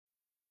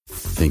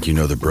Think you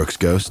know the Brooks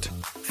Ghost?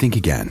 Think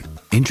again.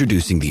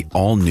 Introducing the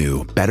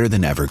all-new,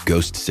 better-than-ever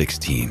Ghost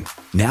 16.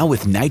 Now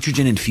with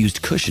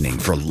nitrogen-infused cushioning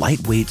for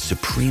lightweight,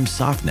 supreme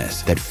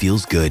softness that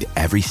feels good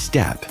every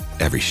step,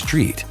 every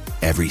street,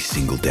 every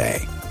single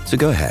day. So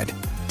go ahead,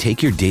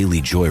 take your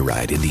daily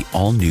joyride in the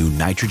all-new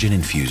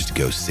nitrogen-infused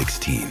Ghost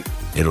 16.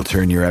 It'll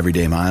turn your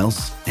everyday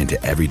miles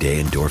into everyday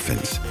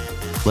endorphins.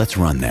 Let's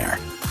run there.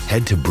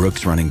 Head to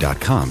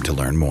brooksrunning.com to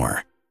learn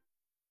more.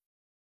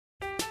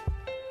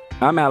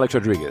 I'm Alex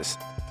Rodriguez.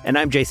 And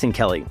I'm Jason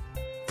Kelly.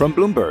 From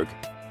Bloomberg,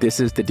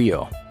 this is The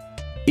Deal.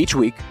 Each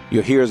week,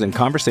 you'll hear us in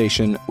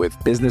conversation with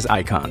business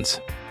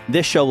icons.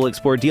 This show will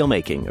explore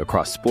deal-making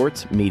across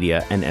sports,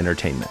 media, and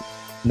entertainment.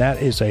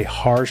 That is a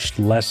harsh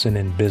lesson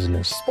in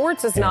business.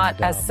 Sports is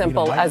not as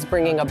simple as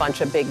bringing a bunch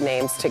of big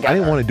names together. I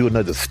didn't want to do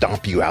another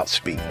stomp you out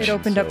speech. It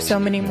opened up so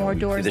many more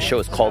doors. The show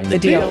is called The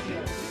Deal.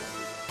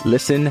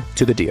 Listen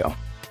to The Deal.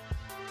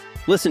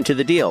 Listen to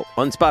The Deal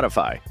on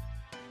Spotify.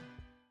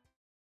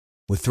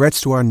 With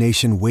threats to our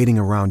nation waiting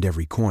around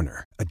every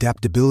corner,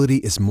 adaptability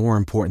is more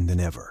important than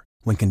ever.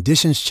 When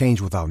conditions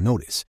change without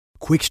notice,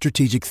 quick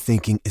strategic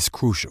thinking is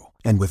crucial.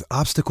 And with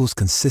obstacles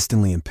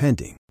consistently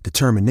impending,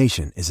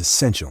 determination is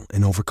essential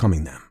in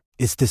overcoming them.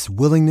 It's this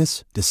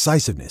willingness,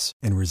 decisiveness,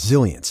 and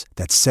resilience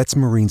that sets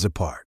Marines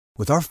apart.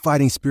 With our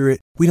fighting spirit,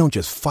 we don't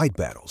just fight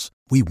battles,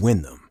 we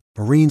win them.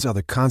 Marines are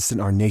the constant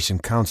our nation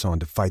counts on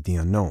to fight the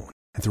unknown.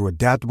 And through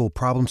adaptable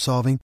problem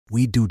solving,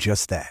 we do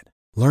just that.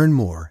 Learn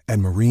more at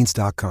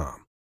marines.com.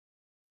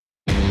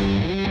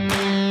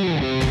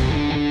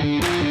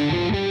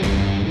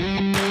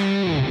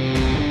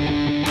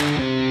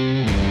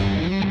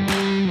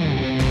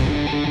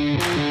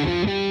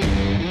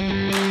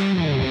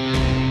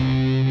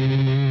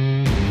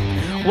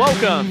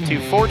 Welcome to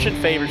Fortune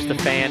Favors the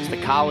Fans, the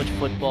college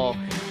football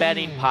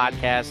betting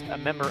podcast, a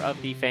member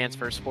of the Fans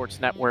First Sports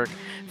Network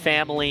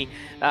family.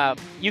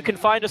 You can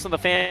find us on the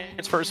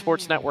Fans First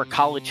Sports Network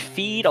college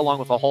feed, along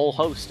with a whole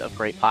host of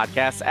great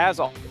podcasts. As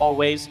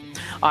always,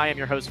 I am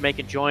your host,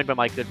 Macon, joined by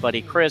my good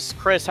buddy, Chris.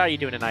 Chris, how are you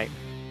doing tonight?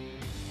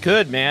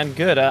 Good, man.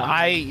 Good.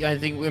 I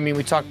think,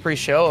 we talked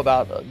pre-show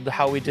about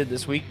how we did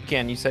this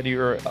weekend. You said you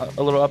were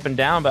a little up and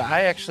down, but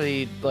I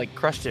actually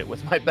crushed it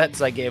with my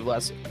bets I gave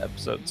last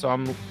episode. So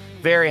I'm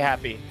very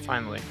happy,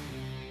 finally.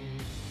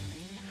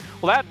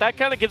 Well, that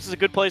kind of gives us a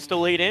good place to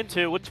lead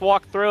into. Let's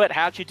walk through it.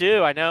 How'd you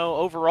do? I know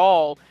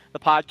overall the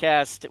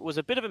podcast was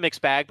a bit of a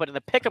mixed bag, but in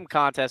the Pick'em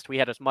contest, we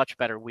had a much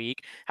better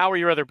week. How were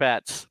your other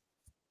bets?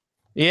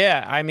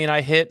 Yeah,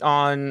 I hit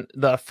on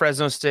the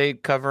Fresno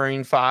State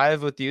covering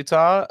 5 with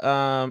Utah.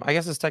 I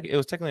guess it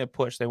was technically a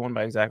push. They won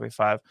by exactly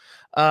 5.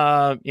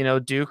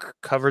 Duke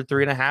covered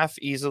 3.5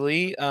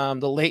 easily.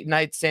 The late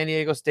night San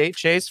Diego State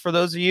chase, for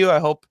those of you, I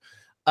hope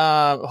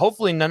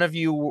hopefully none of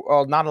you,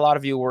 or not a lot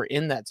of you, were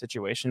in that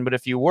situation, but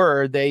if you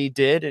were, they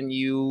did, and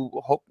you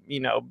hope,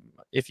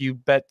 if you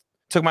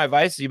took my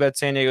advice, you bet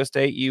San Diego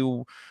State,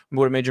 you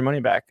would have made your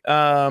money back.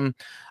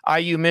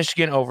 IU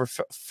Michigan over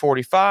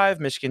 45.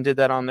 Michigan did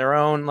that on their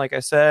own, like I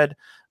said.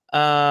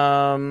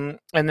 And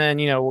then,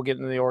 we'll get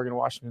into the Oregon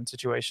Washington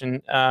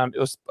situation. It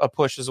was a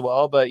push as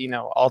well, but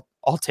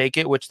I'll take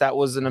it, which that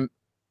was an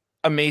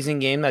amazing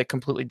game that I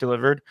completely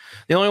delivered.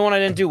 The only one I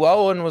didn't do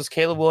well in was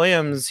Caleb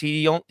Williams.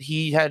 He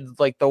had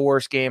the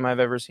worst game I've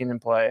ever seen him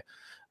play.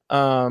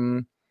 I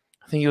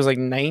think he was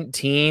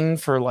 19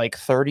 for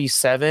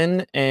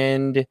 37,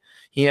 and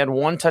he had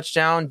 1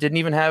 touchdown, didn't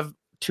even have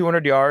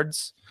 200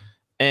 yards,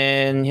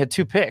 and he had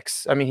 2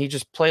 picks. He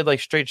just played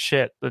like straight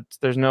shit.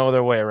 There's no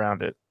other way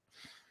around it.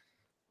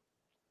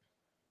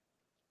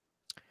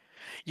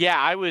 Yeah,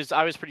 I was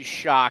pretty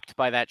shocked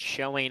by that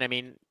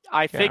showing.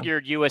 I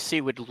figured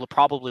USC would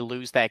probably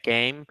lose that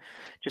game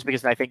just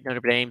because I think Notre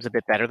Dame's a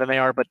bit better than they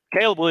are. But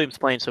Caleb Williams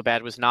playing so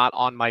bad was not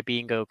on my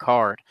bingo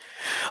card.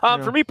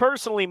 For me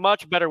personally,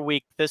 much better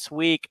week this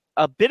week.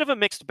 A bit of a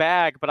mixed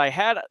bag, but I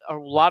had a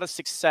lot of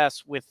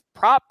success with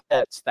prop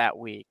bets that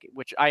week,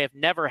 which I have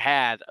never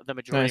had the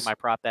majority of my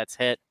prop bets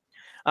hit.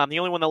 The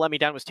only one that let me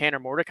down was Tanner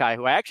Mordecai,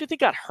 who I actually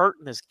think got hurt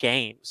in this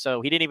game.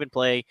 So he didn't even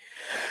play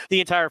the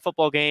entire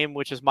football game,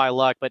 which is my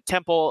luck. But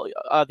Temple,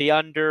 the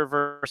under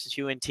versus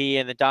UNT,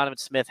 and then Donovan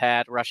Smith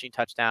had rushing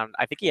touchdown.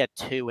 I think he had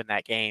 2 in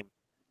that game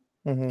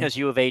because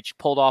U of H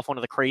pulled off one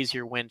of the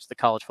crazier wins of the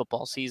college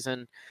football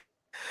season.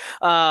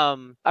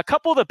 A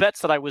couple of the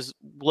bets that I was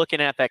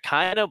looking at that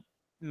kind of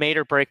made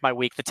or break my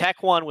week. The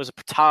Tech one was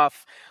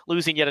tough,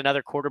 losing yet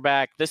another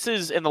quarterback. This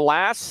is in the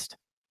last,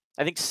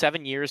 I think,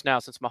 7 years now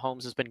since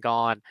Mahomes has been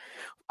gone.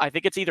 I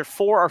think it's either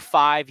 4 or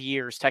 5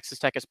 years Texas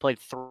Tech has played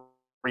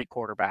 3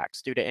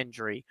 quarterbacks due to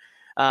injury.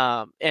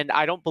 And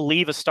I don't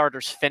believe a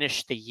starter's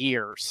finished the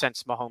year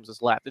since Mahomes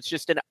has left. It's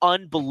just an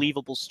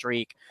unbelievable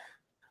streak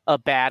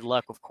of bad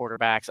luck with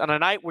quarterbacks. On a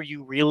night where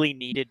you really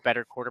needed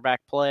better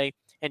quarterback play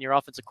and your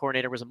offensive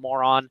coordinator was a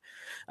moron,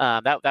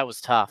 that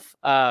was tough.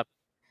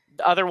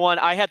 The other one,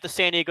 I had the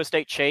San Diego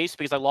State chase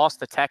because I lost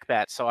the Tech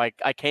bet. So I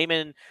came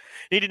in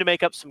needing to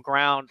make up some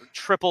ground,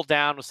 tripled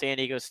down with San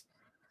Diego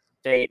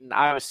State, and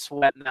I was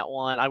sweating that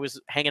one. I was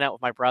hanging out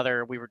with my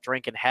brother. We were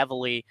drinking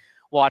heavily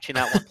watching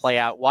that one play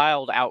out.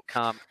 Wild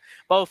outcome.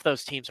 Both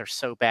those teams are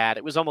so bad.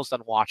 It was almost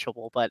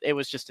unwatchable, but it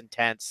was just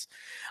intense.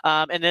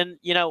 And then,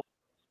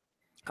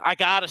 I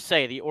got to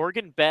say, the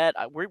Oregon bet,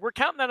 we're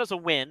counting that as a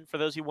win for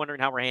those of you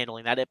wondering how we're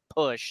handling that. It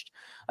pushed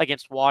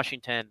against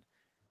Washington.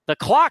 The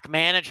clock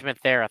management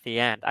there at the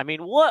end. I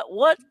mean,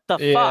 what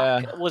the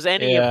fuck was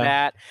any of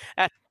that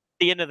at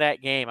the end of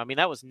that game? I mean,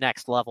 that was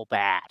next level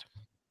bad.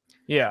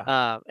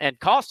 Yeah. And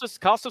cost us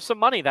some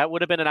money. That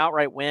would have been an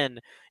outright win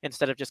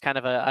instead of just kind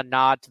of a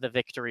nod to the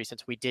victory,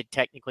 since we did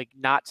technically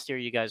not steer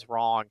you guys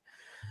wrong.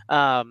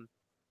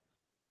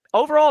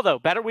 Overall, though,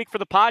 better week for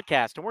the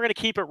podcast, and we're going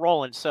to keep it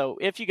rolling. So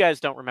if you guys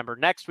don't remember,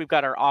 next we've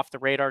got our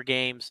off-the-radar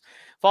games,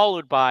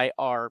 followed by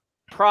our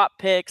prop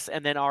picks,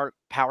 and then our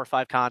Power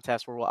 5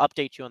 contest where we'll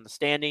update you on the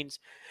standings.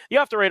 The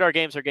off-the-radar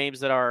games are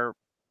games that are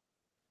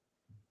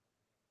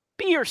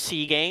B or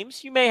C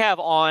games you may have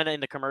on in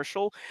the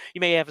commercial.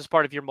 You may have as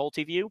part of your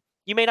multi-view.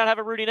 You may not have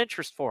a rooting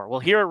interest for. Well,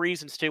 here are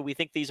reasons, too. We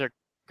think these are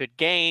good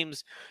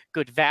games,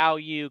 good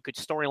value, good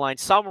storyline,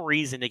 some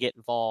reason to get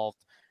involved.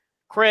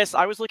 Chris,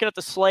 I was looking at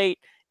the slate.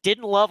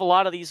 Didn't love a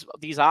lot of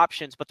these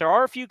options, but there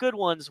are a few good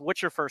ones.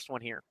 What's your first one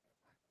here?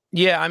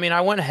 Yeah, I mean,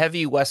 I went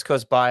heavy West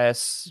Coast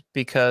bias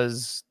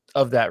because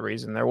of that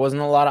reason. There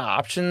wasn't a lot of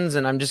options,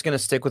 and I'm just going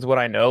to stick with what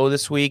I know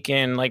this week.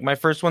 And like my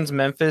first one's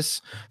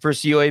Memphis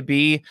versus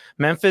UAB.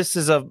 Memphis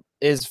is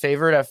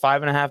favored at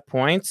 5.5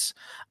 points.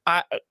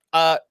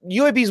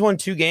 UAB's won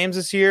 2 games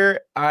this year.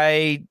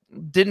 I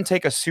didn't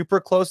take a super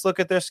close look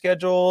at their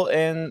schedule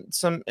and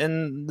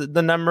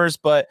the numbers,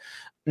 but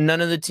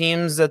none of the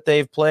teams that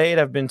they've played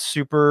have been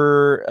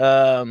super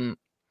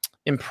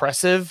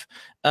impressive.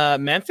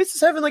 Memphis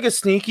is having like a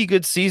sneaky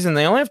good season.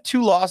 They only have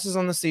 2 losses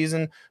on the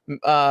season.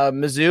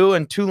 Mizzou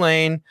and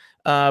Tulane,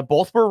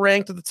 both were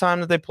ranked at the time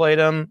that they played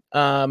them.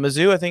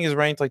 Mizzou, I think, is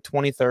ranked like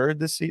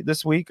 23rd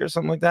this week or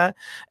something like that.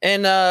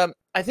 And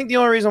I think the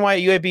only reason why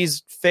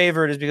UAB's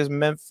favored is because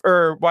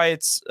why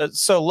it's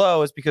so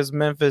low is because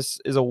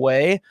Memphis is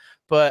away.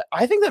 But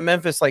I think that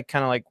Memphis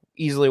kind of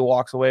easily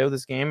walks away with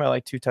this game by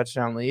 2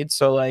 touchdown leads.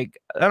 So I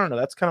don't know.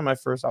 That's kind of my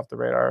first off the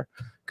radar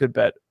good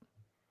bet.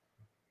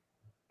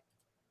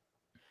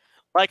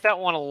 Like that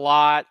one a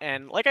lot,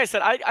 and like I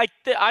said,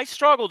 I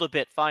struggled a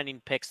bit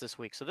finding picks this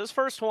week. So this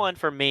first one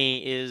for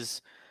me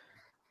is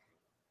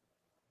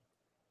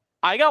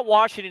I got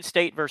Washington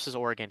State versus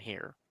Oregon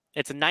here.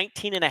 It's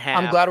 19.5.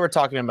 I'm glad we're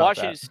talking about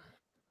that.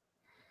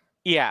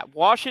 Yeah,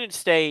 Washington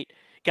State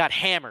got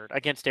hammered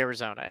against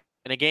Arizona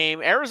in a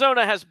game.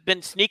 Arizona has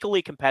been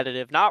sneakily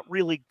competitive, not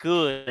really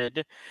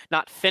good,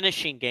 not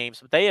finishing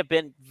games, but they have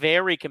been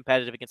very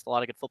competitive against a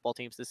lot of good football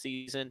teams this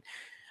season.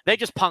 They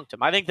just punked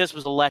them. I think this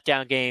was a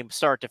letdown game,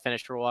 start to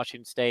finish, for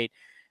Washington State.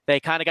 They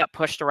kind of got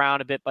pushed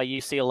around a bit by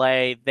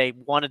UCLA. They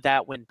wanted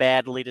that win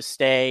badly to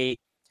stay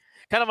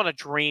kind of on a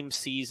dream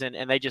season,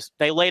 and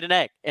they laid an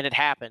egg, and it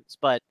happens.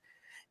 But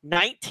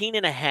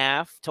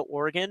 19.5 to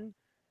Oregon.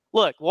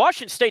 Look,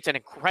 Washington State's an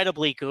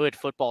incredibly good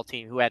football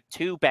team who had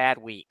 2 bad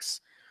weeks.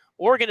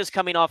 Oregon is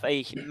coming off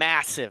a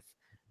massive,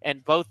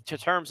 and both to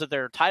terms of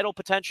their title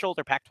potential,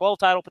 their Pac-12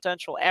 title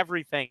potential,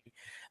 everything.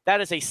 That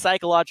is a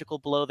psychological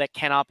blow that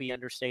cannot be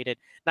understated.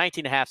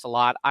 19.5 is a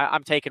lot.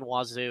 I'm taking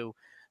Wazoo.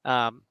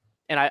 And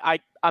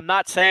I'm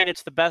not saying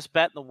it's the best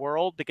bet in the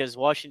world because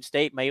Washington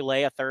State may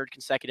lay a 3rd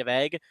consecutive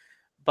egg.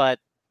 But,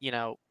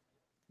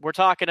 we're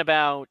talking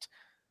about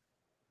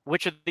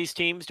which of these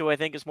teams do I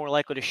think is more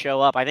likely to show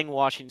up. I think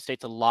Washington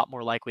State's a lot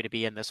more likely to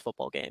be in this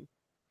football game.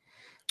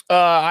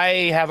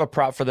 I have a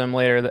prop for them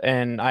later,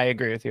 and I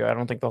agree with you. I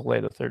don't think they'll lay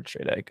the 3rd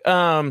straight egg.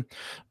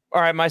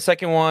 All right, my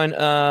second one,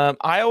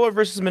 Iowa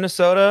versus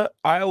Minnesota.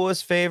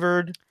 Iowa's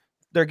favored.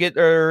 They're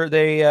favored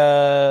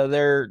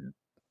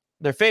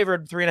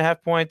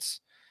 3.5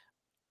 points.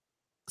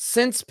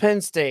 Since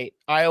Penn State,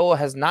 Iowa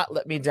has not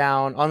let me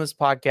down on this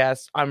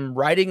podcast. I'm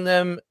writing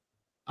them.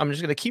 I'm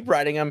just going to keep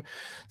writing them.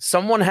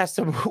 Someone has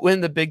to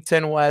win the Big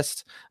Ten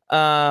West.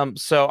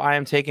 So I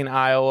am taking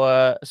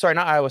Iowa. Sorry,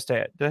 not Iowa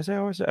State. Did I say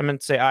Iowa State? I meant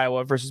to say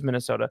Iowa versus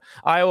Minnesota.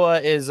 Iowa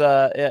is,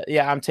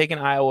 I'm taking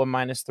Iowa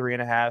minus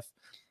 3.5.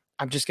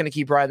 I'm just going to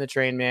keep riding the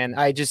train, man.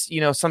 I just,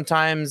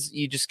 sometimes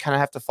you just kind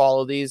of have to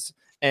follow these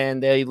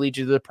and they lead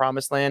you to the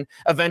promised land.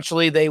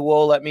 Eventually they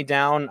will let me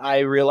down. I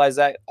realize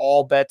that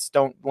all bets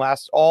don't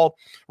last. All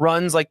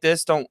runs like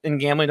this in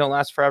gambling don't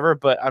last forever,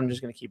 but I'm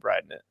just going to keep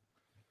riding it.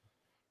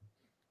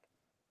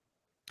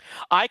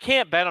 I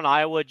can't bet on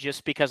Iowa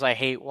just because I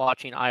hate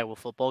watching Iowa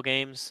football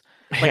games.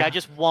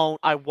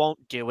 I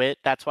won't do it.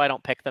 That's why I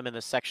don't pick them in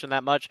this section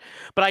that much.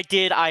 But I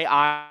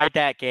eyed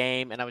that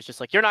game, and I was just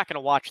like, you're not going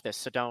to watch this,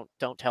 so don't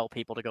tell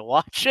people to go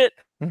watch it.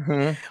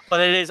 Mm-hmm.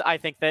 But it is, I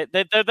think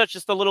that's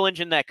just a little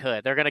engine that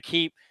could. They're going to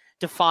keep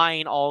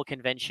defying all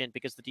convention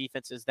because the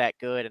defense is that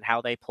good, and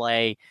how they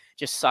play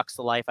just sucks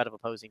the life out of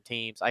opposing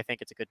teams. I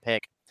think it's a good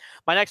pick.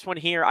 My next one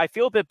here, I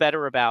feel a bit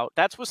better about.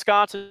 That's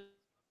Wisconsin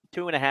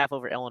 2.5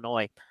 over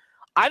Illinois.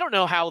 I don't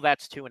know how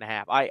that's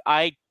 2.5.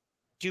 I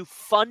do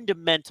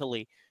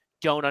fundamentally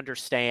don't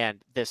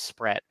understand this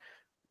spread.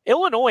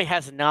 Illinois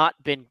has not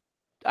been,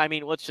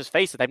 let's just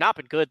face it, they've not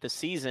been good this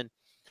season.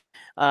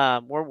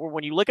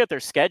 When you look at their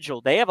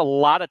schedule, they have a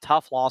lot of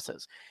tough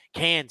losses.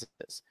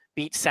 Kansas,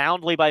 beat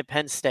soundly by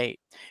Penn State,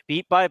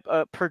 beat by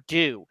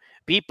Purdue,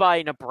 beat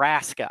by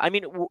Nebraska. I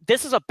mean,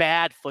 this is a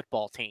bad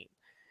football team.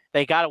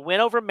 They got a win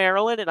over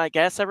Maryland, and I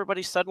guess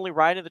everybody's suddenly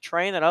riding the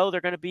train that,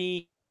 they're going to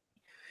be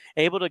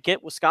able to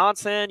get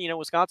Wisconsin.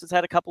 Wisconsin's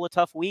had a couple of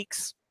tough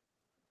weeks.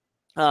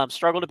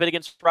 Struggled a bit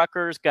against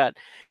Rutgers, got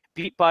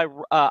beat by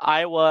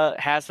Iowa,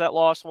 has that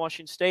loss in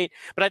Washington State.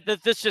 But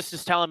this just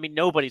is telling me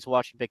nobody's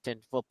watching Big Ten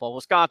football.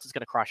 Wisconsin's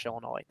going to crush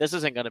Illinois. This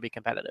isn't going to be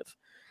competitive.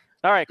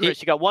 All right,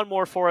 Chris, you got one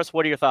more for us.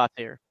 What are your thoughts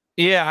here?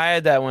 Yeah, I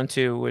had that one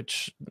too,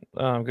 which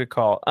good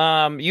call.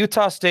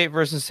 Utah State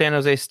versus San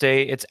Jose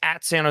State. It's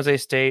at San Jose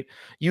State.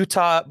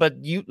 Utah, but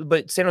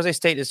San Jose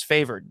State is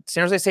favored.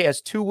 San Jose State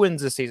has 2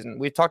 wins this season.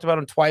 We've talked about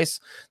them twice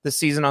this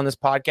season on this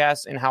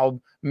podcast and how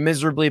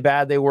miserably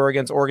bad they were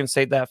against Oregon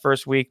State that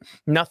first week.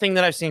 Nothing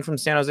that I've seen from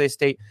San Jose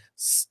State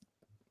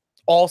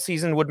all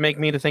season would make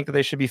me to think that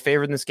they should be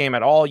favored in this game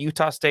at all.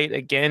 Utah State,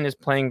 again, is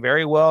playing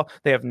very well.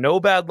 They have no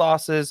bad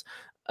losses.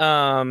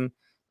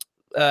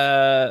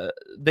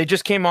 They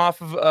just came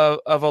off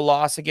of a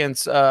loss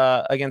against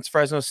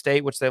Fresno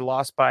State, which they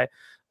lost by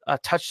a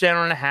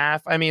touchdown and a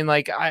half. I mean,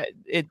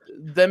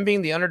 them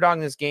being the underdog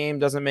in this game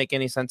doesn't make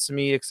any sense to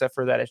me, except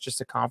for that it's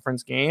just a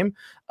conference game.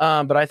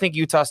 But I think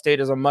Utah State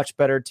is a much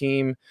better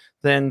team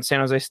than San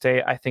Jose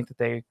State. I think that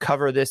they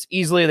cover this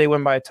easily. They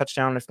win by a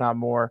touchdown, if not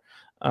more.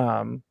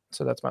 So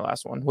that's my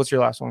last one. What's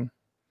your last one?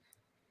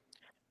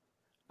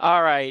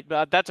 All right.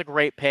 That's a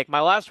great pick. My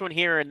last one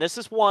here, and this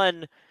is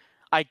one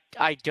I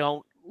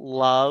don't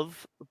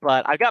love,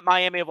 but I've got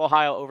Miami of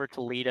Ohio over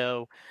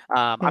Toledo.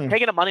 I'm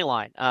taking a money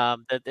line.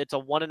 It's a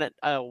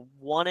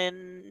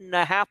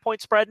 1.5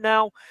 point spread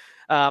now.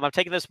 I'm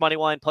taking this money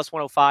line plus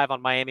 105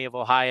 on Miami of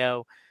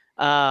Ohio.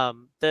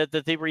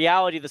 The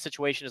reality of the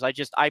situation is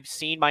I've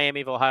seen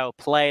Miami of Ohio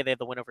play. They have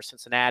the win over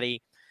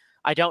Cincinnati.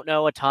 I don't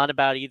know a ton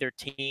about either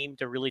team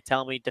to really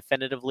tell me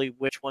definitively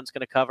which one's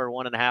going to cover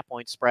 1.5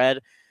 point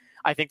spread.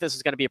 I think this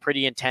is going to be a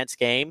pretty intense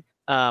game.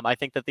 I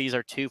think that these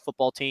are 2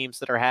 football teams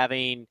that are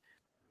having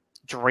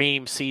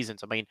dream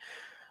seasons. I mean,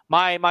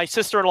 my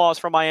sister-in-law is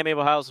from Miami of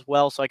Ohio as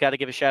well, so I got to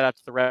give a shout out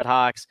to the Red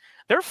Hawks.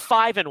 They're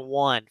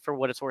 5-1 for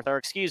what it's worth, or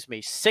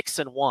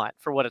 6-1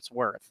 for what it's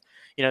worth.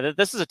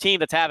 This is a team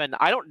that's having,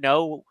 I don't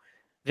know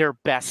their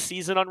best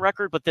season on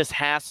record, but this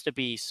has to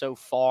be so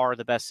far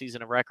the best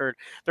season on record.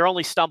 Their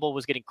only stumble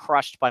was getting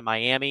crushed by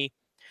Miami.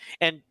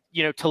 And,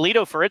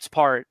 Toledo, for its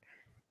part,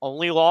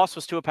 only loss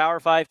was to a Power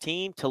 5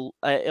 team. To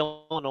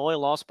Illinois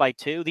lost by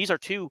 2. These are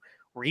 2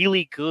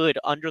 really good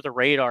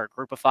under-the-radar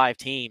group of 5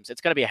 teams. It's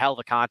going to be a hell of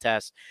a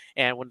contest.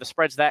 And when the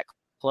spread's that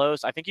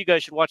close, I think you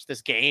guys should watch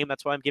this game.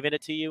 That's why I'm giving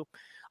it to you.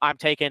 I'm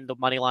taking the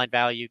money line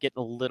value,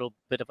 getting a little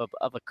bit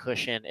of a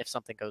cushion if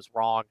something goes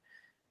wrong.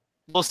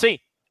 We'll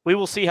see. We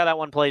will see how that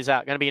one plays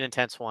out. Going to be an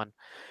intense one.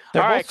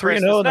 They're all both right,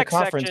 Chris, 3-0 in the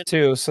conference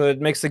too, so it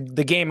makes the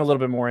game a little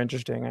bit more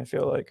interesting, I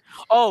feel like.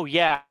 Oh,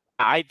 yeah.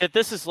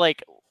 This is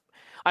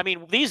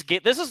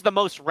this is the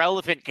most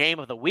relevant game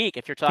of the week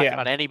if you're talking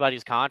about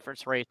anybody's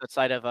conference race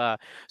outside of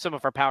some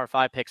of our Power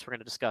 5 picks we're going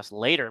to discuss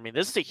later. I mean,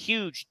 this is a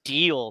huge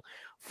deal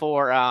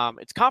for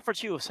it's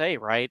Conference USA,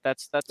 right?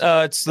 That's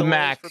it's the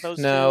MAC.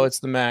 No, it's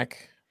the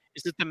MAC.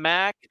 Is it the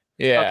MAC?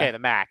 Yeah. Okay, the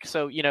MAC.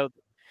 So,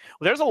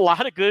 there's a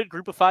lot of good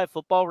group of 5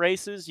 football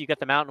races. You got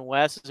the Mountain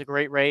West is a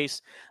great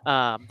race.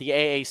 The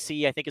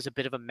AAC, I think, is a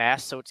bit of a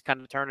mess, so it's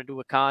kind of turned into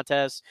a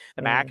contest.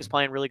 The MAC is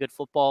playing really good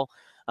football.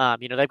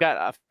 They've got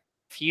a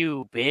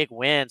few big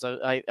wins.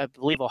 I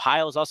believe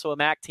Ohio is also a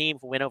MAC team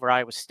for win over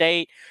Iowa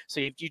State.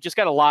 So you just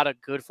got a lot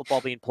of good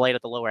football being played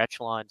at the lower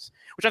echelons,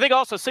 which I think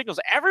also signals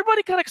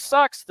everybody kind of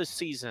sucks this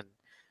season.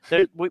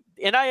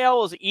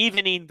 NIL is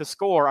evening the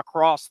score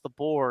across the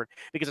board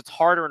because it's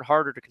harder and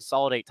harder to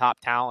consolidate top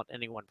talent in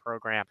any one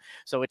program.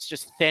 So it's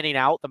just thinning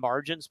out the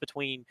margins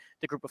between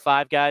the group of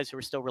 5 guys who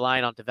are still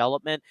relying on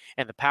development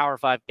and the Power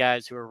 5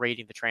 guys who are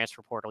raiding the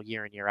transfer portal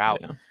year in, year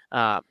out.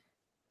 Yeah.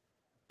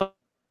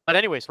 But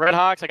anyways, Red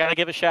Hawks, I got to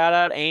give a shout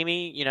out.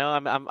 Amy,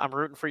 I'm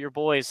rooting for your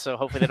boys, so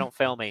hopefully they don't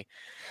fail me.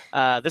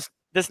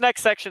 This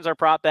next section is our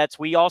prop bets.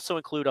 We also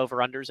include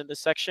over-unders in this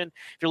section.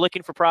 If you're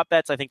looking for prop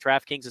bets, I think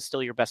DraftKings is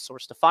still your best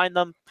source to find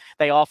them.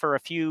 They offer a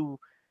few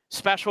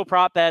special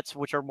prop bets,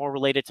 which are more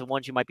related to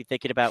ones you might be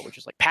thinking about, which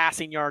is like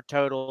passing yard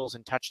totals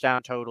and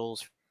touchdown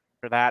totals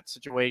for that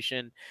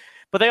situation.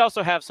 But they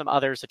also have some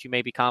others that you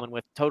may be common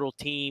with, total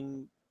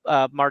team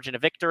margin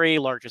of victory,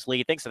 largest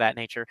lead, things of that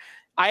nature.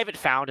 I haven't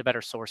found a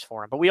better source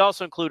for them, but we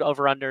also include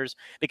over-unders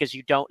because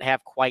you don't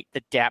have quite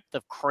the depth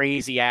of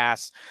crazy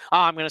ass.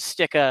 I'm going to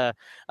stick a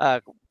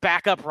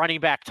backup running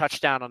back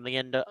touchdown on the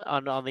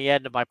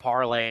end of my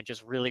parlay and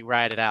just really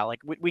ride it out. Like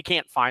we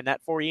can't find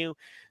that for you,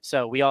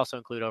 so we also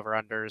include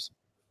over-unders.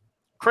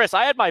 Chris,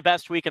 I had my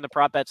best week in the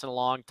prop bets in a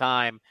long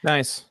time.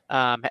 Nice.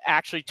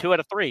 Actually, 2 out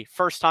of 3.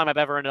 First time I've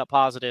ever ended up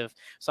positive,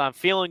 so I'm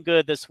feeling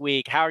good this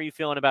week. How are you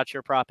feeling about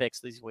your prop picks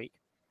this week?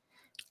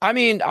 I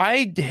mean,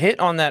 I hit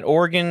on that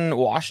Oregon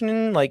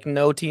Washington, like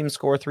no team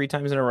score 3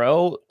 times in a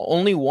row.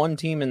 Only one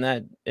team in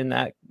that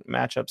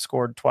matchup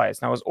scored twice.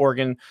 And that was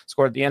Oregon,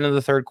 scored at the end of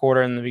the third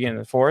quarter and the beginning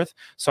of the fourth.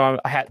 So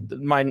I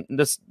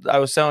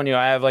was telling you,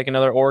 I have like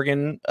another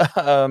Oregon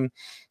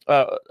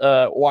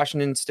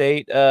Washington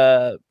State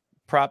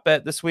prop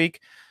bet this week.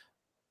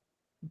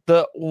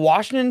 The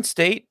Washington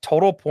State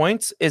total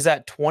points is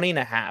at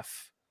 20.5.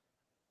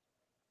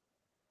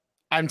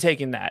 I'm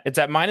taking that. It's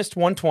at minus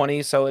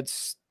 120, so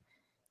it's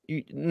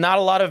not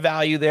a lot of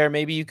value there.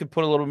 Maybe you could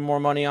put a little more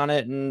money on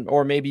it,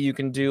 or maybe you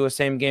can do a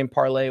same game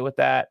parlay with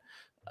that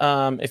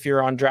if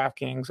you're on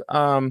DraftKings.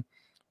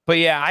 But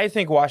yeah, I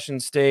think Washington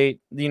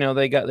State,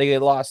 they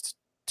lost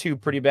 2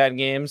 pretty bad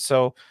games,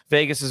 so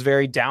Vegas is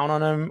very down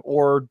on them,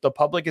 or the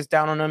public is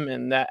down on them,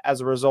 and that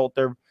as a result,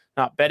 they're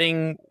not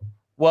betting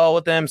well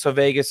with them. So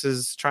Vegas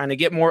is trying to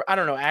get more,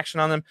 action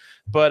on them.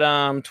 But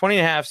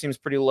 20.5 seems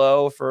pretty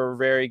low for a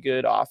very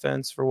good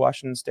offense for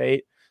Washington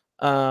State.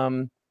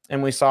 And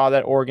we saw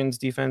that Oregon's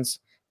defense,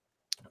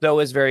 though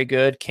is very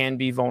good, can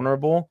be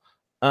vulnerable.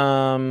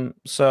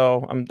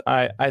 So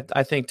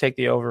I think take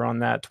the over on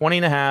that.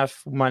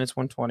 20.5 minus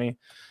 120.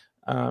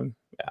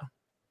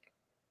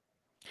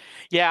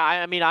 Yeah,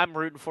 I mean, I'm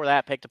rooting for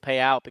that pick to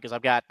pay out because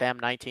I've got them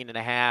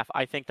 19.5.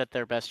 I think that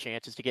their best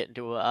chance is to get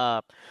into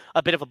a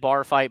bit of a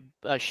bar fight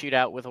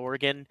shootout with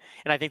Oregon,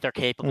 and I think they're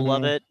capable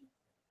of it.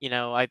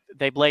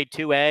 They laid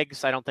 2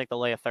 eggs. I don't think they'll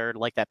lay a third. I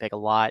like that pick a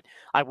lot.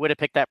 I would have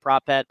picked that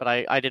prop bet, but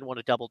I didn't want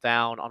to double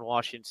down on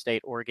Washington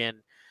State,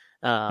 Oregon.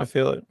 I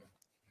feel it.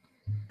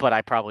 But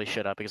I probably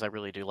should have because I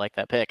really do like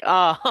that pick.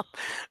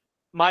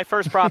 My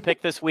first prop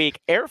pick this week,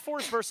 Air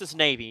Force versus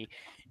Navy.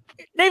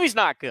 Navy's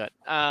not good.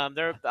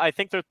 I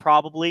think they're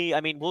probably.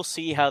 I mean, we'll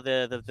see how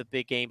the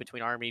big game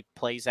between Army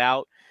plays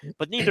out.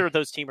 But neither of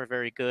those teams are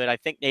very good. I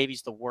think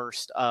Navy's the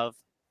worst of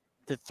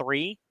the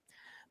 3.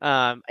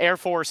 Air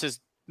Force is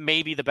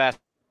maybe the best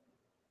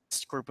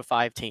Group of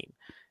 5 team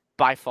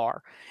by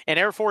far, and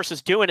Air Force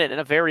is doing it in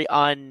a very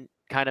kind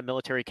of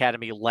military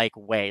academy like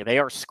way. They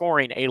are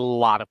scoring a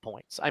lot of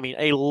points. I mean,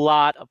 a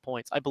lot of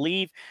points. I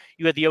believe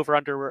you had the over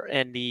under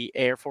in the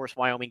Air Force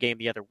Wyoming game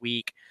the other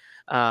week.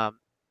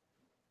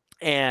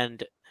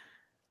 And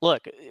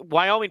look,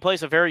 Wyoming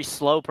plays a very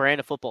slow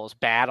brand of football. It's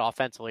bad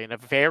offensively and a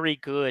very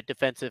good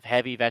defensive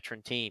heavy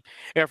veteran team.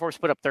 Air Force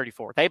put up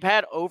 34. They've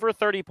had over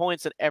 30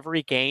 points in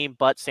every game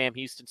but Sam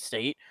Houston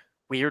State.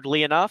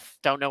 Weirdly enough,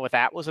 don't know what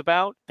that was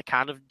about. They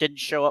kind of didn't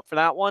show up for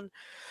that one.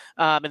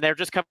 And they're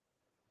just coming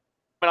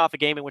off a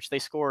game in which they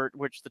scored,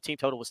 which the team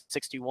total was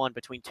 61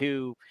 between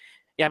 2.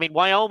 Yeah, I mean,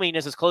 Wyoming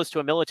is as close to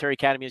a military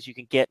academy as you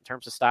can get in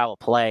terms of style of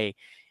play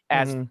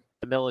as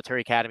the military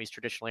academies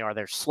traditionally are.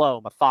 They're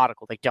slow,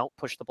 methodical. They don't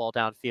push the ball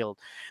downfield.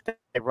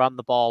 They run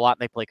the ball a lot,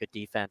 and they play good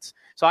defense.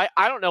 So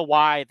I don't know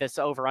why this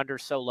over-under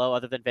is so low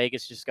other than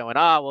Vegas just going,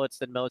 well, it's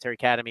the military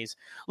academies.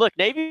 Look,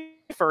 Navy,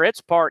 for its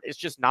part, is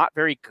just not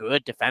very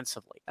good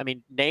defensively. I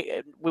mean,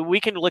 we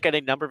can look at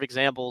a number of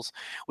examples.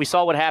 We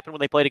saw what happened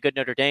when they played a good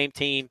Notre Dame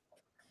team.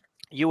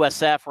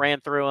 USF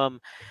ran through them.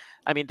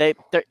 I mean,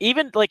 they're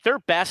even like their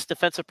best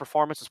defensive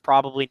performance is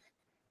probably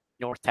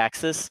North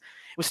Texas.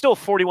 It was still a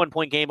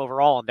 41-point game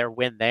overall in their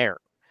win there.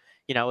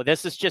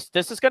 This is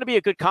going to be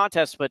a good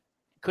contest, but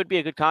could be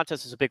a good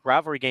contest as a big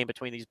rivalry game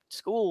between these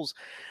schools.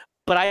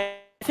 But I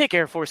think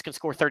Air Force can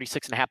score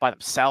 36.5 by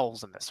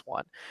themselves in this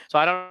one. So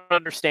I don't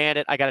understand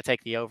it. I got to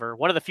take the over.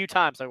 One of the few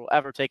times I will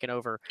ever take an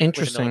over with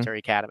the military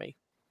academy.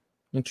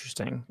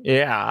 Interesting.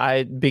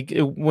 Yeah,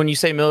 when you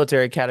say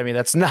military academy,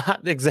 that's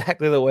not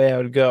exactly the way I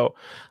would go.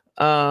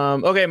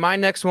 Okay, my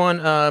next one,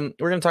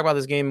 we're going to talk about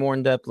this game more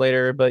in depth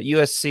later, but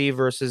USC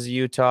versus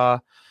Utah.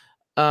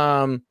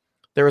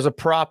 There was a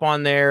prop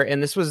on there,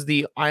 and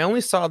I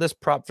only saw this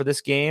prop for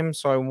this game,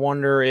 so I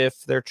wonder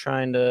if they're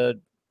trying to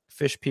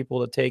fish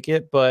people to take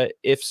it, but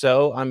if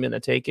so, I'm going to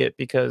take it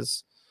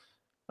because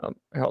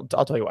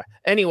I'll tell you why.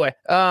 Anyway,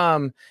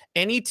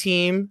 any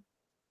team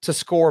to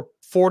score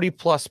 40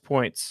 plus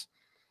points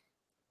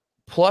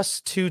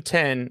plus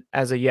 210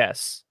 as a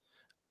yes.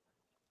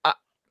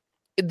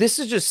 This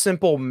is just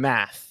simple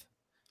math.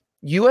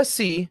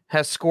 USC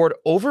has scored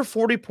over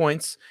 40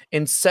 points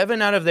in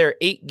 7 out of their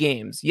 8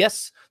 games.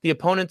 Yes, the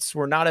opponents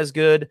were not as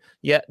good,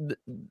 yet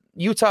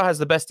Utah has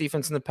the best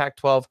defense in the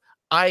Pac-12.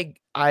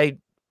 I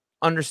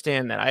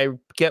understand that. I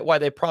get why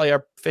they probably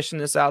are fishing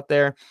this out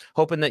there,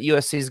 hoping that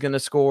USC is going to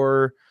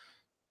score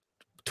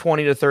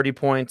 20 to 30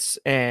 points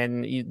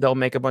and they'll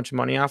make a bunch of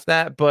money off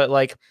that. But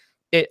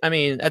at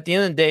the end of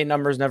the day,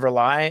 numbers never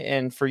lie.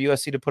 And for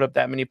USC to put up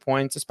that many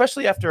points,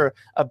 especially after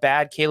a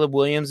bad Caleb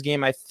Williams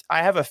game, I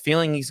have a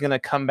feeling he's going to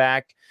come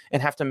back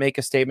and have to make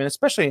a statement,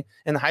 especially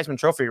in the Heisman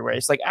Trophy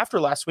race. Like after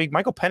last week,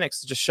 Michael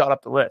Penix just shot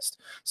up the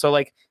list.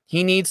 So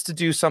he needs to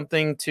do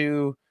something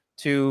to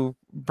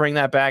bring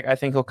that back. I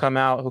think he'll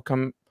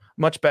come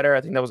much better.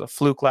 I think that was a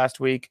fluke last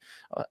week.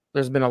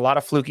 There's been a lot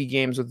of fluky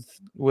games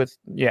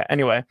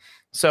anyway.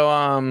 So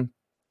I'm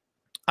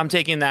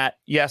taking that.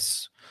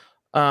 Yes.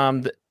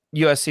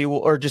 USC will,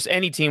 or just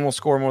any team will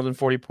score more than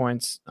 40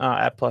 points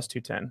at plus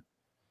 210.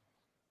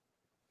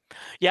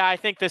 Yeah, I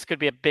think this could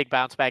be a big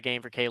bounce back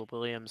game for Caleb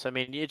Williams. I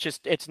mean,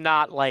 it's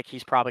not like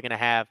he's probably going to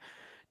have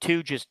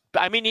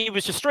he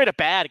was just straight up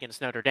bad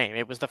against Notre Dame.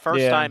 It was the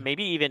first time,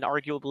 maybe even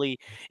arguably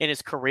in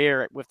his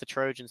career with the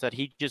Trojans, that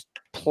he just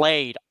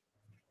played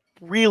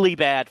really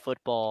bad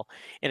football,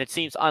 and it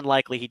seems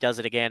unlikely he does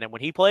it again. And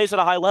when he plays at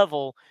a high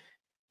level,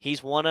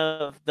 he's one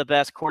of the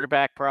best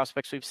quarterback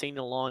prospects we've seen in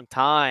a long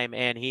time,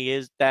 and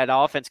that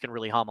offense can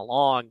really hum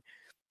along.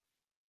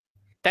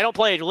 They don't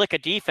play a lick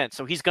of defense,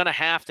 so he's going to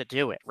have to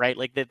do it, right?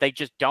 Like they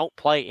just don't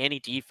play any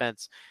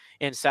defense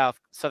in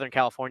Southern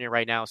California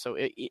right now. So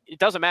it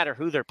doesn't matter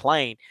who they're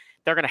playing.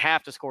 They're going to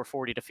have to score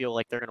 40 to feel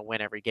like they're going to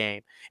win every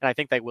game. And I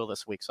think they will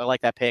this week. So I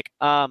like that pick.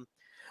 My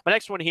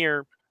next one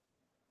here,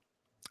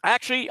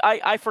 actually,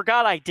 I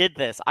forgot I did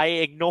this. I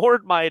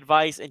ignored my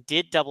advice and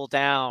did double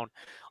down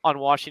on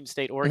Washington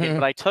State, Oregon,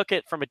 but I took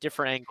it from a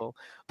different angle.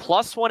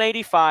 Plus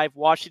 185,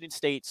 Washington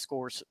State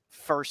scores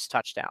first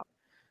touchdown.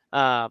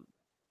 I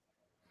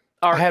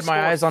had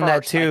my eyes on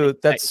that too.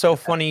 That's so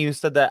funny you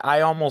said that.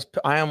 I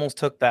almost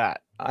took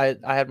that. I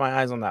had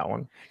my eyes on that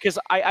one. Because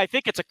I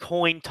think it's a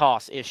coin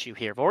toss issue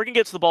here. If Oregon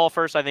gets the ball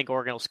first, I think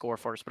Oregon will score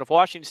first. But if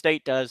Washington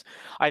State does,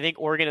 I think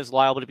Oregon is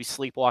liable to be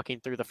sleepwalking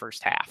through the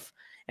first half.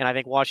 And I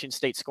think Washington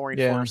State scoring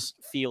first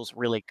feels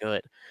really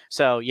good.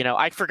 So,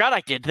 I forgot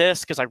I did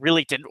this because I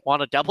really didn't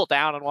want to double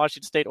down on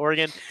Washington State,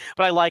 Oregon.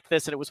 But I like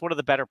this, and it was one of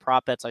the better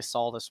prop bets I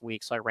saw this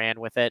week, so I ran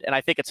with it. And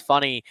I think it's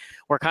funny.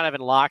 We're kind of in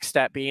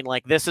lockstep being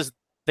like, this is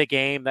the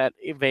game that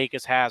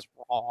Vegas has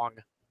wrong.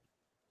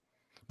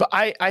 But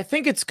I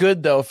think it's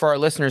good though for our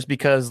listeners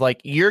because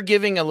like you're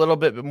giving a little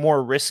bit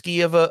more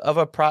risky of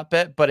a prop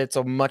bet, but it's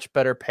a much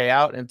better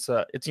payout. It's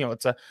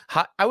a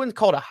high, I wouldn't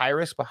call it a high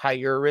risk, but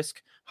higher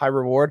risk, high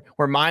reward.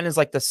 Where mine is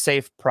like the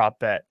safe prop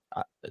bet.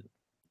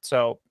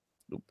 So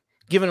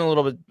giving a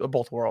little bit of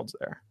both worlds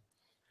there.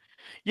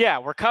 Yeah,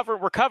 we're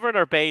covering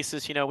our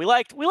bases. We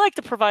like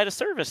to provide a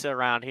service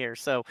around here,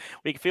 so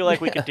we feel like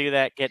we can do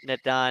that, getting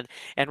it done.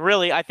 And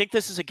really, I think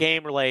this is a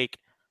game where like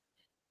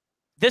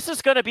this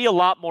is going to be a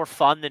lot more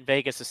fun than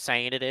Vegas is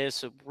saying it is.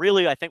 So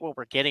really, I think what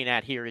we're getting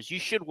at here is you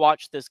should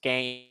watch this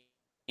game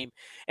and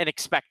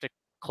expect a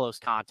close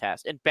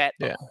contest and bet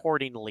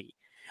accordingly.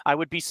 I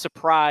would be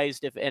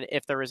surprised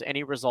if there is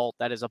any result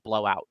that is a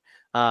blowout.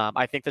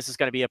 I think this is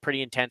going to be a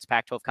pretty intense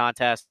Pac-12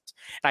 contest.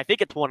 And I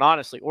think it's one,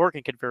 honestly,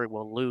 Oregon could very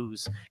well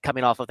lose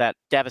coming off of that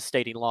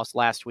devastating loss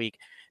last week.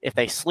 If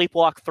they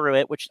sleepwalk through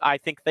it, which I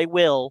think they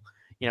will,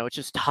 it's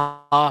just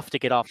tough to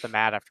get off the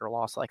mat after a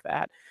loss like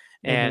that.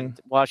 And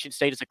Washington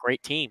State is a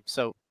great team.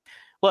 So,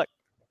 look,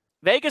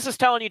 Vegas is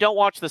telling you don't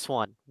watch this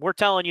one. We're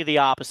telling you the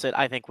opposite.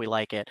 I think we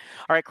like it.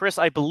 All right, Chris,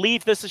 I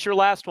believe this is your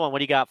last one. What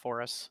do you got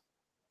for us?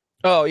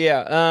 Oh,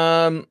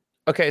 yeah.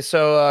 Okay,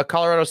 so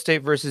Colorado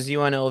State versus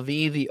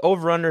UNLV. The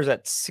over-under is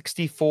at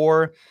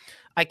 64.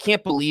 I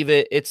can't believe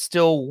it. It's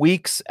still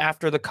weeks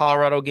after the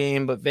Colorado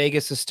game, but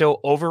Vegas is still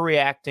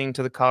overreacting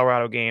to the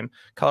Colorado game.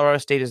 Colorado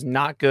State is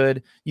not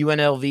good.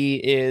 UNLV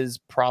is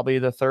probably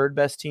the third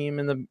best team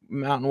in the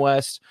Mountain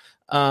West,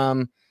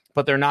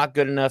 but they're not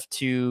good enough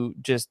to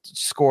just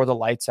score the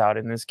lights out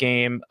in this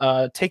game.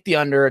 Take the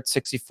under at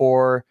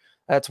 64.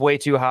 That's way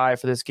too high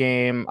for this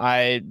game.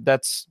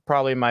 That's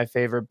probably my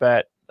favorite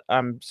bet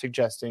I'm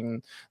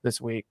suggesting this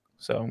week.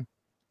 So.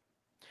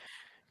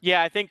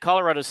 Yeah, I think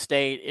Colorado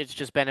State is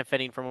just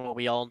benefiting from what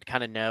we all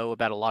kind of know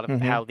about a lot of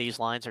how these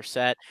lines are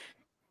set.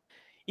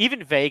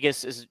 Even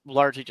Vegas is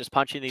largely just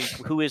punching these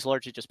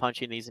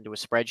into a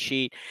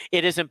spreadsheet.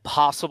 It is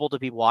impossible to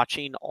be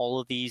watching all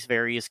of these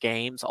various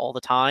games all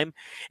the time.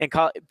 And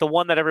the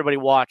one that everybody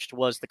watched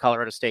was the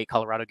Colorado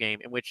State-Colorado game,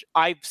 in which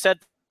I've said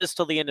this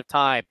till the end of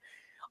time.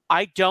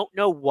 I don't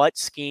know what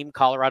scheme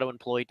Colorado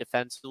employed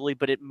defensively,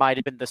 but it might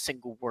have been the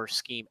single worst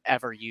scheme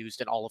ever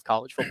used in all of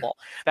college football.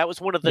 That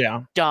was one of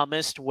the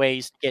dumbest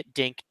ways to get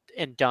dinked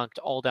and dunked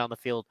all down the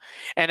field.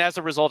 And as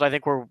a result, I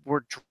think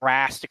we're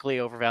drastically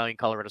overvaluing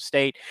Colorado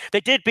State.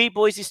 They did beat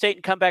Boise State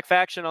in comeback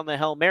faction on the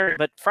Hail Mary,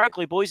 but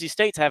frankly, Boise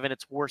State's having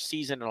its worst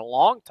season in a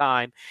long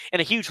time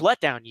and a huge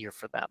letdown year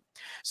for them.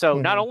 So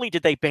not only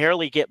did they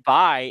barely get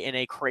by in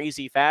a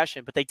crazy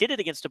fashion, but they did it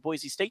against a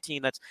Boise State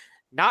team that's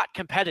not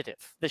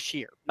competitive this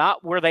year,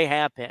 not where they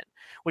have been,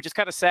 which is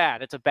kind of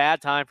sad. It's a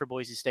bad time for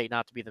Boise State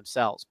not to be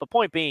themselves. But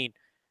point being,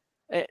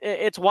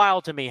 it's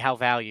wild to me how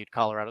valued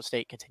Colorado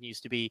State continues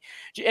to be.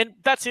 And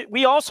that's it.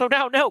 We also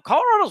now know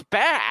Colorado's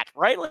bad,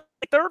 right? Like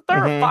they're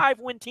a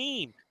 5-win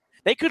team.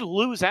 They could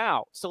lose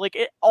out. So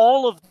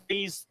all of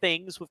these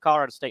things with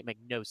Colorado State make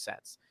no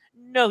sense.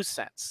 No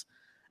sense.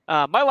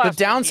 The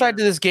downside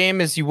to this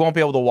game is you won't be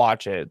able to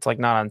watch it. It's like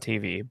not on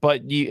TV,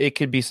 but it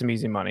could be some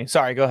easy money.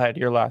 Sorry, go ahead.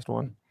 Your last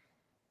one.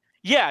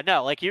 Yeah,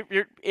 no, I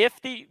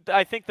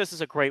think this is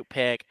a great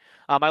pick.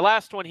 My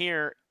last one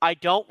here, I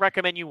don't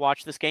recommend you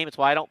watch this game. It's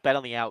why I don't bet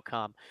on the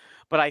outcome.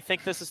 But I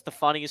think this is the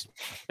funniest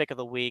pick of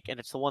the week, and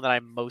it's the one that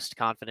I'm most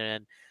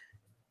confident in.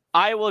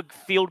 Iowa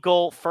field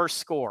goal, first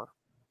score.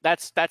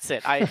 That's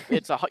it.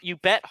 You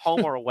bet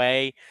home or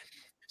away.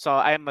 So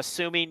I'm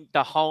assuming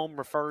the home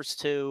refers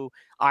to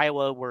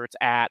Iowa where it's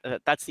at.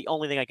 That's the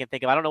only thing I can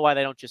think of. I don't know why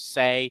they don't just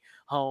say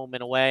home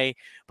in a way,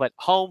 but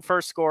home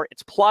first score,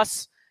 it's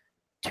plus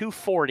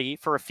 240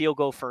 for a field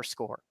goal first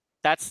score.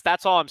 That's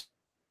all I'm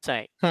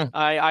saying.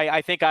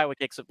 I think Iowa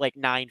kicks like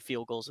 9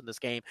 field goals in this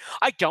game.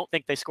 I don't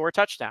think they score a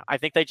touchdown. I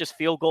think they just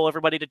field goal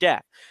everybody to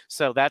death.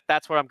 So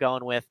that's what I'm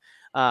going with.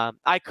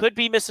 I could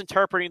be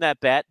misinterpreting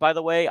that bet, by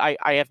the way.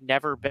 I have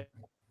never bet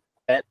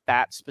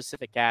that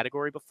specific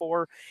category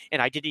before,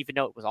 and I didn't even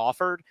know it was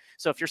offered.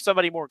 So if you're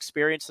somebody more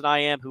experienced than I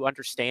am who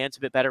understands a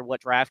bit better what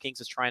DraftKings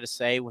is trying to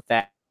say with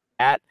that,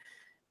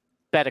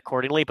 bet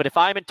accordingly. But if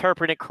I'm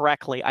interpreting it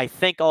correctly, I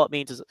think all it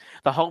means is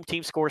the home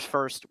team scores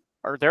first,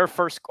 or their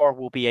first score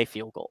will be a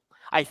field goal.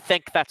 I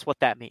think that's what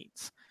that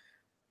means.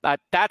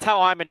 That's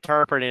how I'm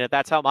interpreting it.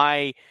 That's how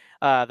my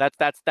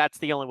that's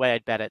the only way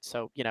I'd bet it.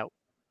 So,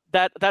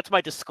 that's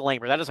my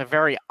disclaimer. That is a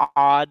very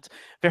odd,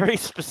 very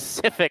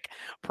specific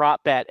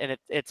prop bet, and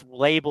it's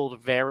labeled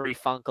very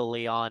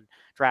funkily on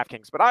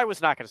DraftKings. But I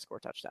was not going to score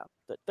a touchdown.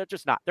 They're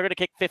just not. They're going to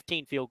kick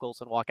 15 field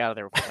goals and walk out of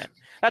there with 10.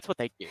 That's what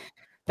they do.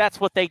 That's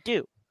what they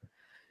do.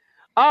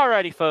 All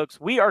righty, folks.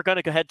 We are going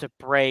to go ahead to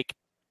break.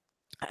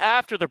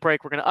 After the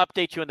break, we're going to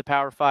update you in the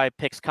Power 5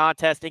 picks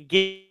contest and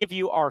give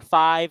you our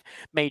 5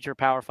 major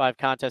Power 5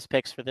 contest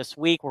picks for this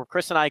week, where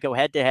Chris and I go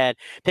head-to-head,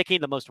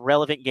 picking the most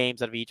relevant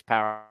games out of each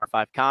Power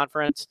 5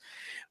 conference.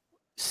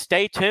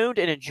 Stay tuned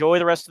and enjoy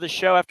the rest of the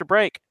show after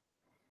break.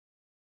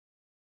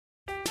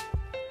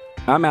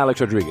 I'm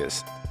Alex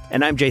Rodriguez.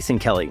 And I'm Jason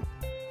Kelly.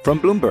 From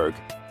Bloomberg,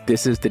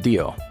 this is The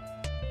Deal.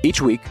 Each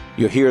week,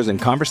 you'll hear us in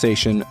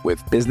conversation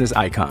with business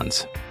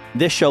icons.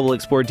 This show will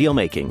explore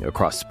deal-making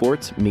across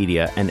sports,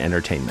 media, and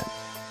entertainment.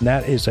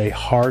 That is a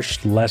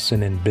harsh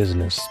lesson in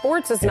business.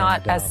 Sports is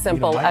not as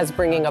simple as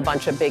bringing a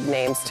bunch of big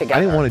names together. I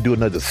didn't want to do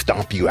another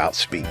stomp you out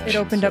speech. It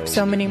opened up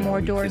so many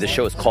more doors. The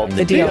show is called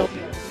The Deal.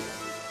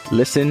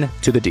 Listen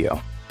to The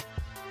Deal.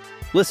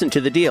 Listen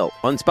to The Deal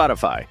on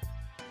Spotify.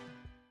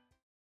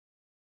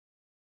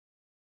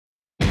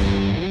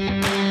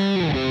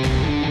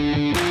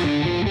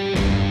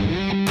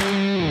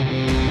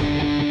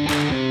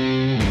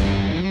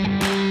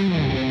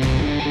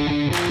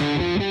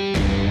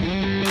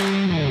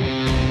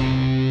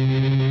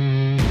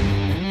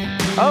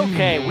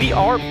 Okay, we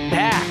are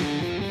back.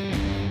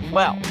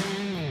 Well,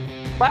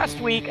 last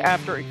week,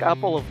 after a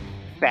couple of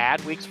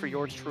bad weeks for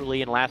yours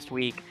truly, and last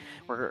week,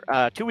 or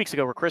 2 weeks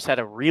ago, where Chris had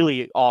a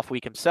really off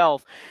week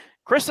himself,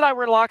 Chris and I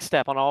were in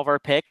lockstep on all of our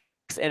picks,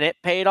 and it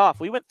paid off.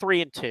 We went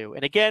 3-2,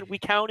 and again, we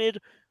counted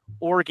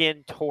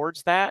Oregon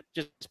towards that,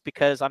 just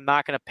because I'm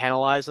not going to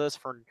penalize us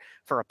for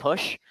a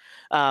push.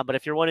 But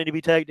if you're wanting to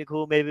be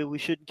technical, maybe we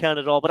shouldn't count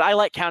it all. But I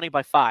like counting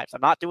by 5s.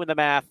 I'm not doing the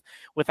math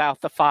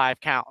without the 5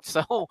 count.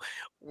 So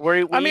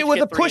we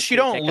with a push, you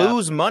don't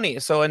lose money.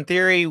 So in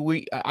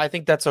theory, I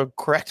think that's a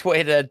correct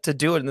way to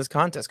do it in this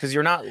contest, because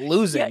you're not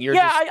losing. You're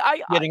just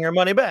getting your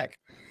money back.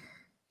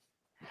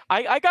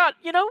 I got,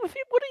 you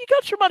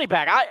got your money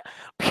back.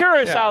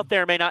 Purists out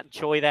there may not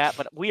enjoy that,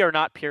 but we are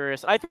not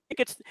purists. I think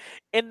it's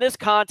in this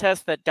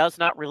contest that does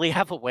not really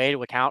have a way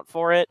to account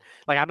for it.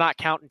 Like, I'm not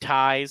counting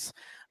ties.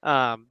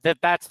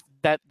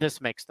 This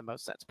makes the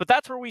most sense. But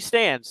that's where we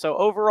stand. So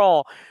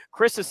overall,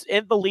 Chris is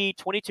in the lead,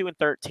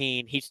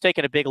 22-13. He's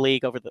taken a big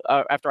league over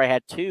after I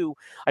had 2.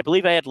 I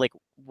believe I had like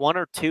 1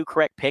 or 2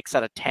 correct picks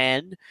out of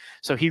 10.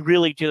 So he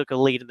really took a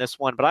lead in this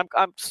one. But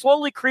I'm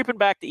slowly creeping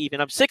back to even.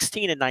 I'm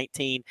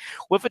 16-19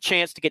 with a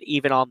chance to get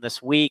even on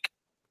this week.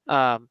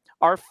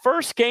 Our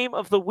first game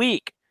of the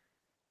week,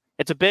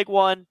 it's a big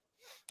one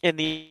in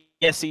the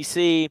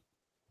SEC.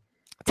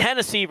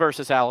 Tennessee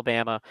versus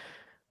Alabama.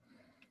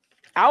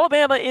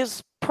 Alabama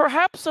is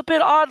perhaps a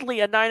bit oddly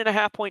a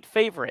 9.5-point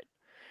favorite.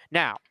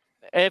 Now,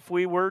 if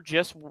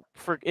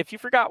you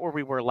forgot where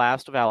we were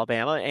last of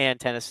Alabama and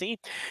Tennessee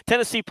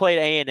played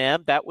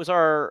A&M. That was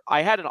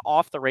I had an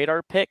off the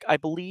radar pick, I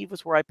believe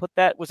was where I put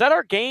that. Was that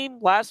our game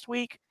last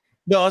week?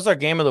 No, that was our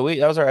game of the week.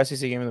 That was our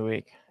SEC game of the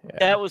week. Yeah.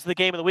 That was the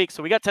game of the week.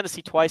 So we got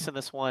Tennessee twice in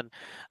this one.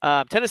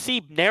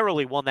 Tennessee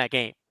narrowly won that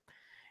game.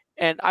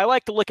 And I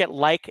like to look at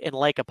like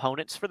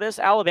opponents for this.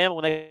 Alabama,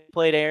 when they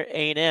played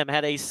A&M,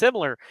 had a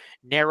similar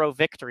narrow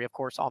victory, of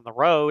course, on the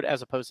road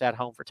as opposed to at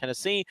home for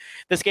Tennessee.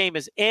 This game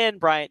is in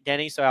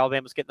Bryant-Denny, so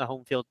Alabama's getting the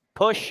home field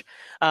push.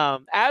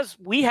 As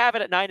we have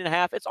it at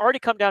 9.5, it's already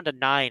come down to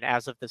 9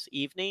 as of this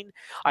evening.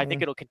 I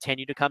think it'll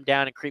continue to come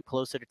down and creep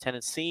closer to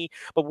Tennessee,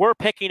 but we're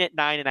picking at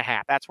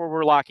 9.5. That's where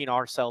we're locking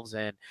ourselves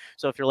in.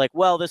 So if you're like,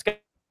 well, this got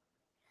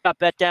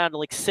bet down to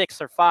like 6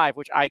 or 5,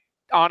 which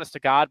honest to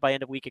God, by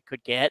end of week it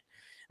could get.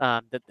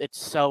 That it's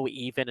so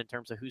even in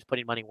terms of who's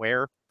putting money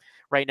where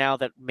right now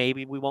that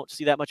maybe we won't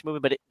see that much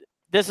movement, but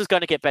this is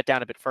going to get bet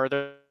down a bit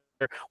further.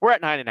 We're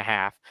at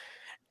 9.5.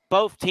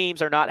 Both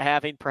teams are not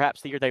having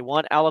perhaps the year they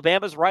want.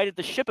 Alabama's righted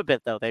the ship a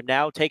bit, though. They've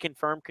now taken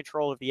firm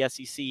control of the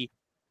SEC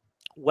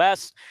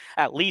West,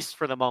 at least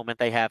for the moment.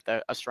 They have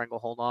a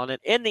stranglehold on it.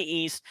 In the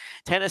East,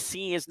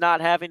 Tennessee is not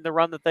having the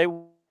run that they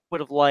would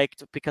have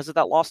liked because of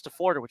that loss to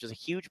Florida, which is a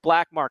huge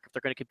black mark if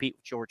they're going to compete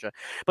with Georgia.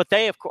 But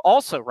they have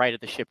also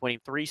righted the ship, winning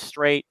 3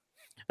 straight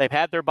They've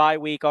had their bye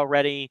week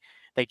already.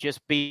 They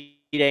just beat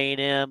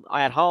A&M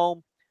at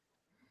home.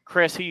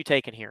 Chris, who you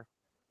taking here?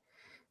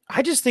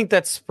 I just think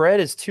that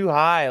spread is too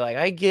high. Like,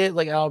 I get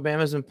like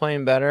Alabama's been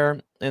playing better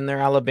and they're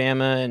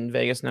Alabama, and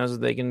Vegas knows that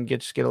they can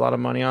just get a lot of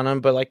money on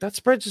them. But like, that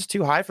spread's just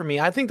too high for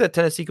me. I think that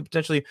Tennessee could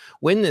potentially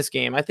win this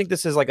game. I think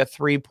this is like a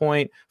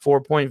 3-point,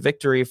 4-point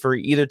victory for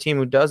either team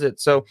who does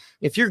it. So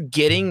if you're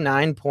getting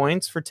 9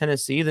 points for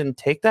Tennessee, then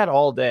take that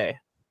all day.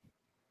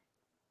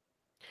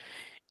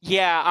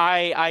 Yeah,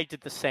 I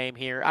did the same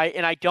here.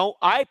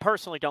 I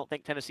personally don't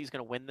think Tennessee's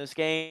going to win this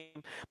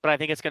game, but I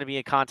think it's going to be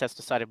a contest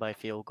decided by a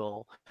field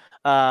goal.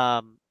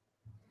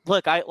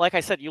 Look, like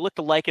I said, you look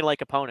to like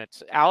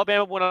opponents.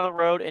 Alabama went on the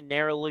road and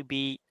narrowly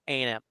beat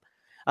A&M.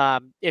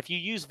 If you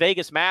use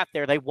Vegas math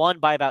there, they won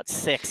by about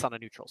 6 on a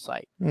neutral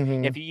site.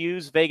 Mm-hmm. If you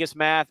use Vegas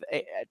math,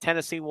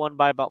 Tennessee won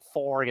by about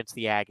 4 against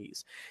the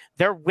Aggies.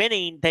 They're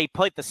winning. They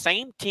played the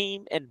same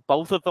team, and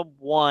both of them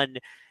won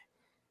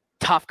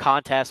tough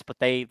contest, but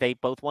they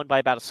both won by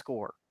about a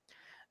score.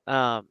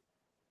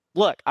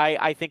 Look,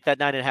 I think that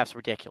 9.5 is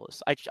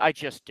ridiculous. I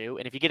just do.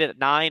 And if you get it at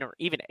 9 or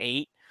even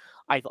 8,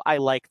 I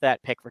like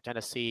that pick for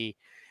Tennessee.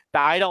 But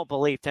I don't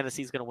believe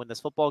Tennessee's going to win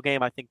this football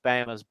game. I think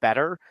Bama's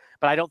better,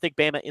 but I don't think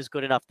Bama is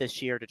good enough this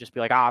year to just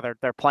be like,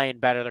 they're playing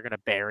better. They're going to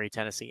bury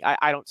Tennessee.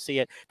 I don't see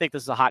it. I think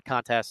this is a hot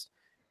contest.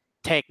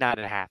 Take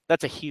 9.5.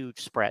 That's a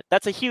huge spread.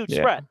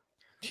 Spread.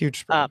 Huge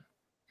spread.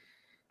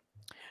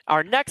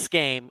 Our next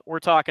game we're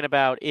talking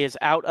about is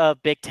out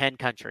of Big Ten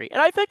country.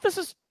 And I think this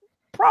is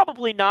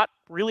probably not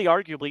really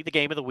arguably the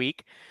game of the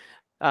week.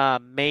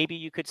 Maybe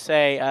you could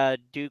say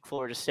Duke,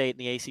 Florida State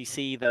in the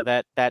ACC, though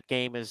that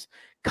game is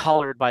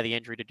colored by the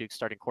injury to Duke's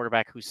starting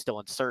quarterback, who's still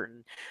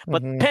uncertain.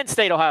 But Penn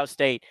State, Ohio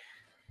State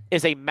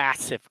is a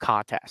massive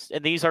contest.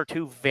 And these are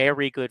two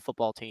very good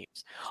football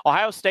teams.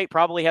 Ohio State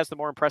probably has the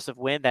more impressive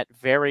win. That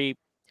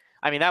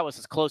was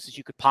as close as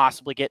you could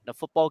possibly get in a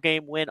football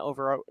game win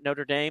over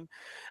Notre Dame.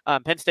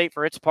 Penn State,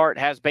 for its part,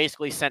 has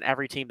basically sent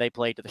every team they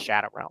played to the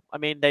shadow realm. I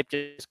mean, they've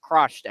just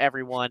crushed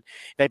everyone.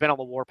 They've been on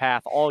the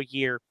warpath all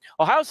year.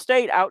 Ohio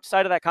State,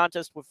 outside of that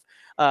contest with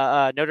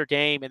Notre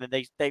Dame, and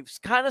then they've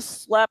kind of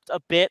slept a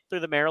bit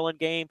through the Maryland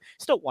game,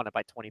 still won it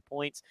by 20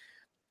 points.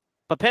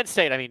 But Penn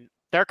State, I mean,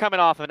 they're coming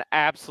off an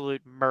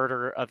absolute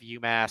murder of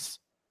UMass.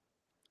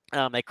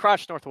 They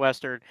crushed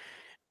Northwestern,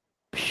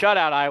 shut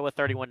out Iowa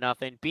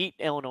 31-0, beat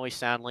Illinois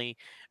soundly,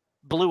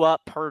 blew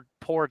up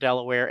poor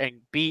Delaware,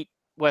 and beat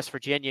West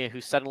Virginia, who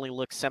suddenly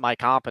looks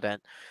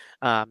semi-competent,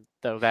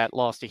 though that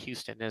loss to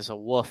Houston is a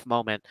woof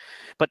moment.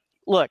 But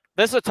look,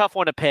 this is a tough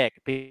one to pick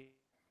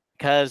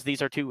because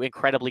these are two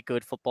incredibly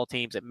good football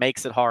teams. It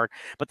makes it hard.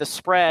 But the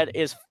spread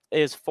is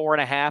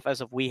 4.5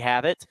 as of we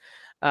have it.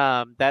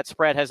 That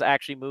spread has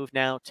actually moved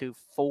now to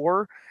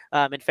 4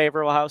 in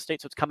favor of Ohio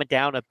State, so it's coming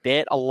down a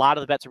bit. A lot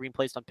of the bets are being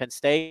placed on Penn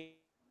State.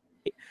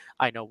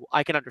 I know,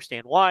 I can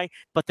understand why,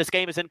 but this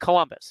game is in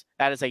Columbus.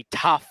 That is a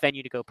tough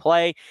venue to go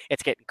play.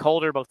 It's getting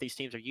colder. Both these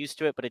teams are used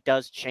to it, but it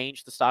does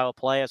change the style of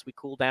play as we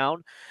cool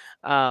down.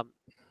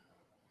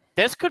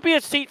 This could be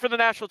a seat for the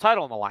national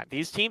title on the line.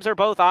 These teams are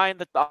both eyeing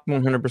the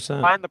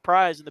 100% eyeing the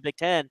prize in the Big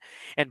Ten,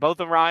 and both of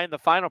them are eyeing the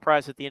final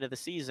prize at the end of the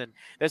season.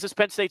 This is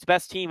Penn State's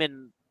best team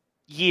in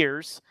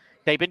years.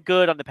 They've been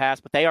good on the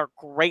past, but they are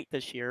great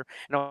this year.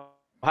 And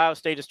Ohio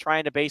State is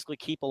trying to basically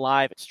keep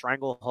alive its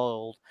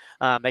stranglehold.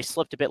 They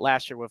slipped a bit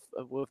last year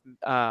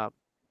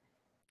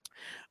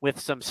with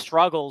some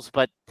struggles,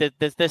 but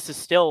this is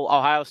still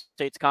Ohio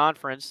State's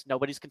conference.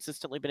 Nobody's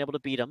consistently been able to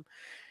beat them.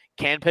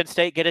 Can Penn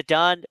State get it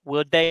done?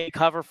 Would they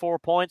cover 4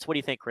 points? What do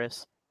you think,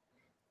 Chris?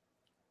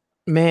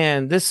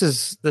 Man, this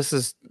is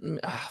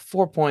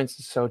 4 points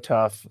is so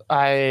tough.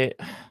 I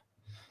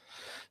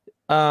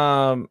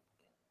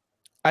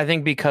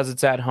think because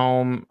it's at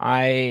home,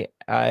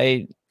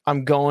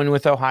 I'm going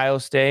with Ohio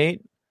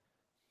State.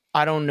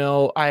 I don't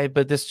know.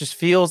 But this just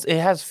feels, it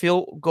has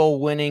field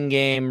goal winning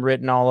game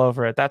written all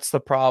over it. That's the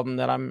problem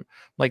that I'm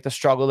like, the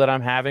struggle that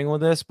I'm having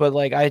with this. But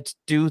like, I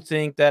do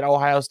think that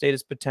Ohio State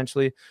is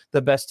potentially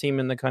the best team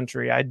in the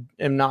country. I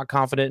am not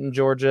confident in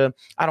Georgia.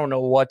 I don't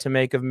know what to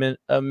make of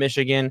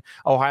Michigan.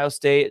 Ohio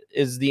State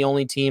is the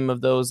only team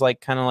of those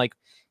like kind of like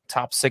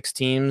top 6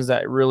 teams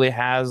that really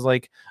has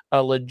like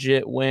a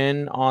legit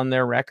win on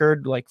their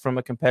record, like from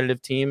a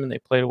competitive team, and they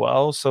played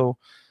well. So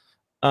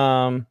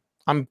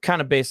I'm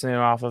kind of basing it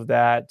off of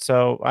that.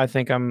 So I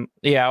think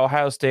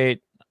Ohio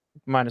State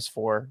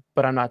 -4,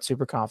 but I'm not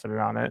super confident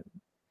on it.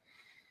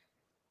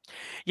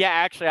 Yeah,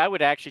 actually, I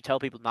would actually tell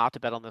people not to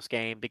bet on this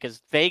game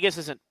because Vegas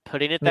isn't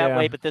putting it that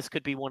way, but this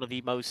could be one of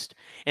the most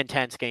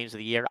intense games of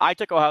the year. I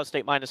took Ohio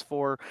State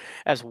 -4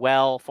 as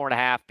well,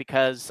 4.5,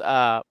 because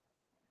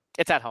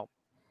it's at home.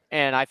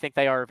 And I think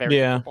they are a very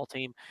good football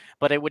team,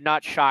 but it would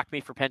not shock me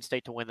for Penn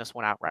State to win this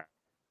one outright.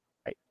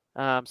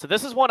 So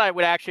this is one I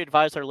would actually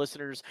advise our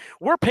listeners.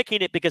 We're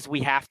picking it because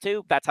we have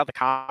to. That's how the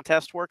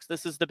contest works.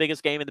 This is the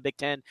biggest game in the Big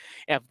Ten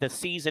of the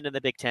season in the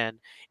Big Ten,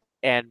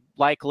 and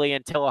likely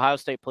until Ohio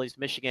State plays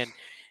Michigan.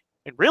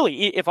 And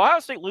really, if Ohio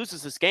State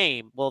loses this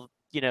game, well,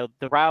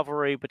 the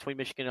rivalry between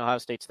Michigan and Ohio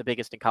State is the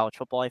biggest in college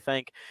football, I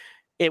think.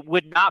 it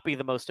would not be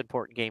the most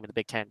important game in the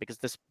Big Ten because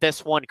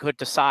this one could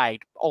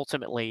decide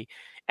ultimately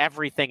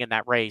everything in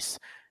that race.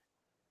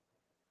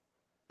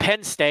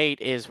 Penn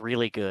State is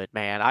really good,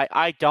 man.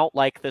 I don't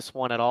like this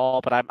one at all,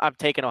 but I'm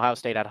taking Ohio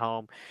State at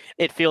home.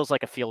 It feels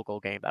like a field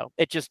goal game, though.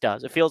 It just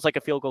does. It feels like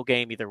a field goal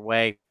game either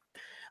way.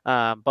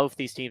 Both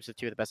these teams are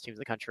two of the best teams in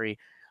the country.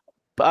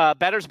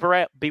 Bettors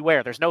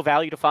beware. There's no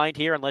value to find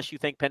here unless you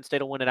think Penn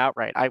State will win it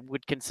outright. I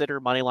would consider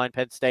moneyline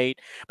Penn State,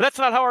 but that's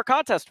not how our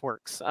contest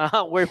works.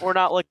 We're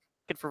not looking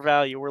for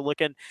value. We're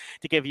looking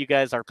to give you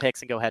guys our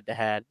picks and go head to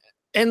head.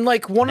 And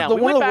like one of the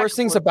worst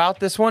things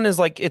about this one is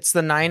like it's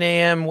the 9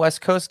 a.m.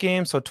 West Coast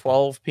game, so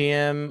 12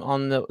 p.m.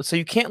 so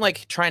you can't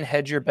like try and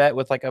hedge your bet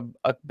with like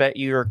a bet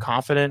you're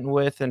confident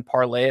with and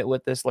parlay it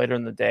with this later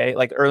in the day,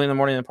 like early in the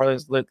morning and parlay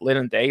this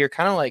later in the day. You're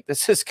kind of like,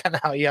 this is kind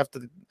of how you have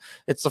to.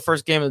 It's the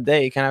first game of the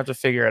day. You kind of have to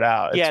figure it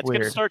out. It's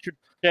weird. Going to start your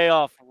day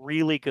off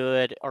really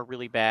good or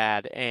really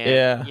bad,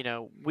 and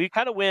we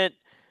kind of went.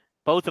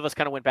 Both of us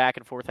kind of went back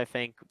and forth. I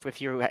think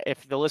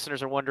if the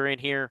listeners are wondering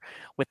here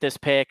with this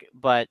pick,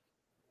 but.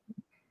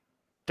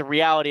 The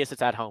reality is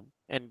it's at home,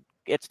 and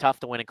it's tough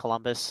to win in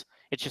Columbus.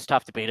 It's just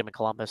tough to beat them in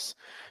Columbus.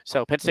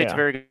 So Penn State's a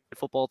very good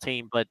football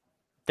team, but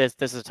this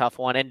is a tough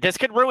one, and this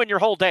can ruin your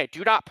whole day.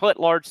 Do not put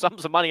large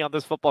sums of money on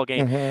this football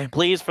game. Mm-hmm.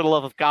 Please, for the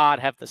love of God,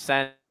 have the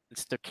sense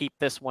to keep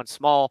this one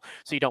small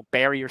so you don't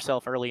bury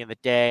yourself early in the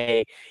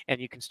day,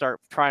 and you can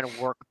start trying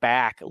to work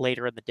back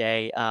later in the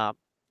day.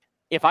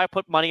 If I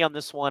put money on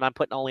this one, I'm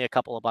putting only a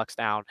couple of bucks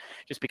down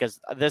just because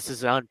this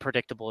is as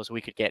unpredictable as we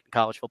could get in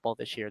college football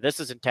this year. This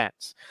is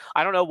intense.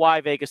 I don't know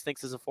why Vegas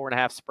thinks it's a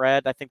 4.5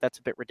 spread. I think that's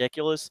a bit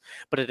ridiculous,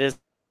 but it is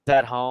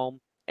at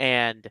home.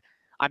 And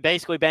I'm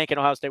basically banking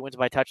Ohio State wins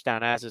by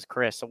touchdown, as is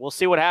Chris. So we'll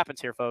see what happens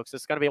here, folks.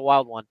 It's going to be a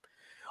wild one.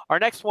 Our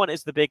next one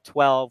is the Big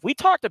 12. We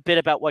talked a bit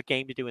about what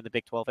game to do in the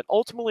Big 12, and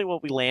ultimately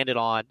what we landed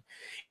on,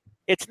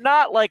 it's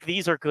not like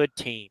these are good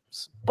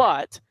teams,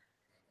 but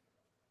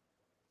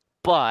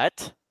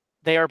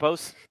they are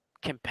both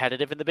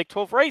competitive in the Big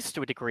 12 race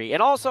to a degree.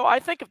 And also, I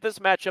think of this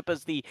matchup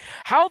as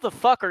how the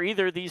fuck are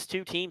either of these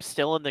two teams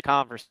still in the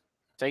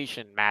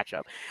conversation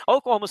matchup?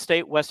 Oklahoma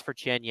State, West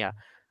Virginia.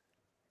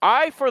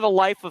 I, for the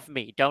life of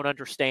me, don't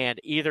understand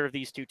either of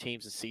these two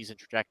teams' season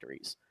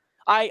trajectories.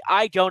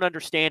 I don't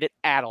understand it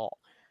at all.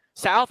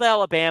 South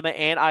Alabama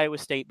and Iowa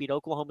State beat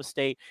Oklahoma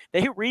State.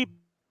 They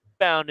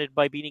rebounded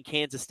by beating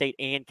Kansas State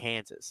and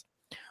Kansas.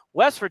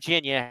 West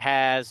Virginia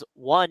has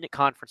one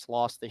conference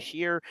loss this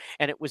year,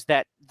 and it was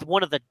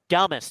one of the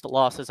dumbest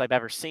losses I've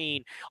ever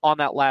seen on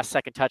that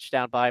last-second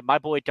touchdown by my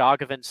boy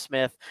Dogovan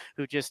Smith,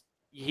 who just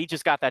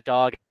got that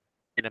dog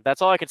in him.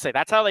 That's all I can say.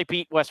 That's how they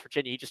beat West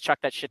Virginia. He just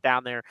chucked that shit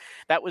down there.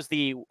 That was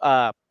the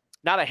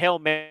not a Hail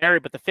Mary,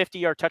 but the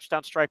 50-yard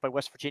touchdown strike by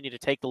West Virginia to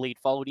take the lead,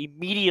 followed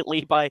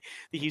immediately by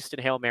the Houston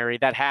Hail Mary.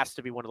 That has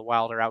to be one of the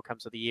wilder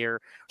outcomes of the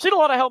year. We've seen a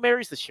lot of Hail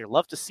Marys this year.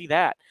 Love to see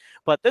that.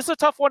 But this is a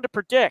tough one to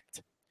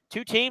predict.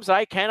 Two teams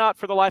I cannot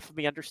for the life of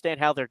me understand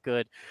how they're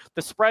good.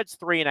 The spread's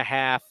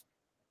 3.5.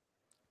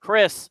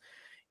 Chris,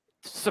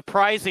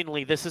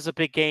 surprisingly, this is a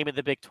big game in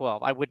the Big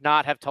 12. I would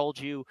not have told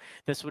you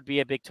this would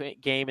be a big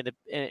game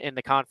in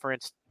the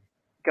conference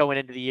going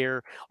into the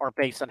year or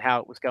based on how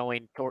it was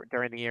going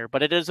during the year.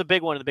 But it is a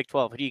big one in the Big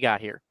 12. Who do you got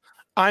here?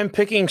 I'm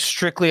picking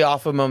strictly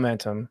off of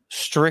momentum.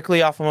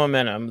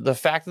 The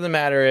fact of the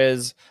matter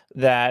is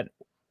that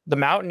the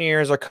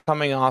Mountaineers are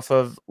coming off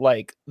of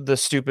like the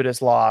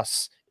stupidest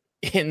loss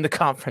in the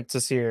conference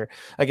this year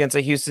against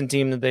a Houston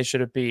team that they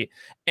should have beat.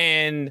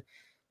 And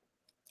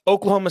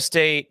Oklahoma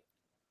State,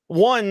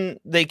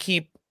 they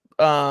keep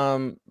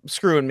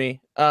screwing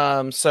me.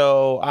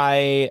 So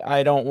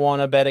I don't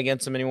want to bet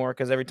against them anymore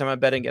because every time I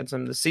bet against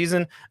them this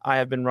season, I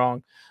have been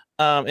wrong.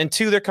 And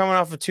two, they're coming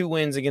off of 2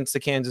 wins against the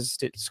Kansas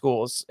State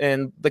schools.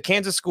 And the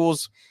Kansas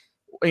schools,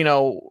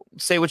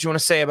 say what you want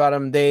to say about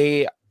them.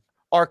 They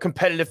are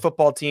competitive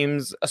football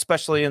teams,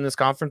 especially in this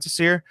conference this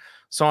year.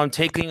 So I'm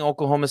taking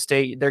Oklahoma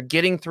State. They're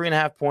getting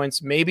 3.5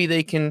 points. Maybe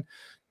they can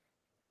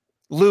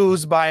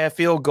lose by a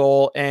field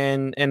goal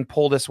and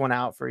pull this one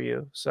out for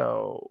you.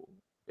 So,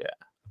 yeah.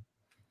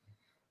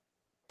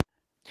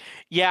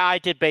 Yeah, I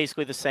did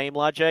basically the same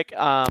logic.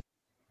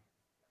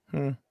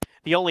 The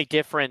only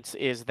difference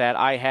is that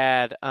I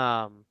had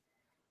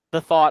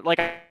the thought, like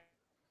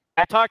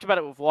I talked about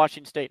it with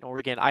Washington State and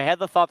Oregon. I had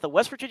the thought that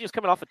West Virginia is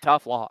coming off a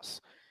tough loss.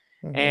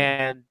 Mm-hmm.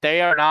 And they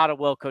are not a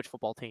well-coached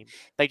football team.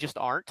 They just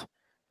aren't.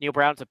 Neil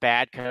Brown's a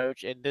bad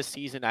coach, and this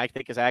season I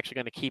think is actually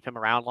going to keep him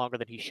around longer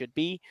than he should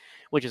be,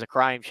 which is a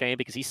crying shame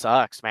because he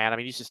sucks, man. I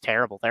mean, he's just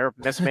terrible. They're a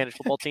mismanaged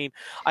football team.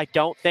 I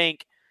don't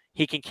think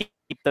he can keep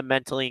them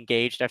mentally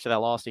engaged after that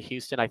loss to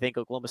Houston. I think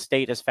Oklahoma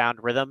State has found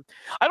rhythm.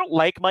 I don't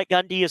like Mike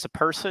Gundy as a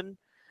person.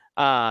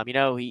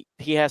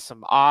 He has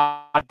some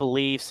odd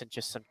beliefs and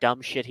just some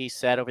dumb shit he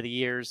said over the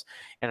years,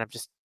 and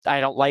I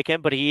don't like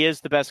him, but he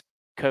is the best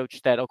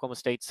coach that Oklahoma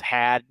State's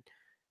had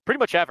pretty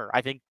much ever.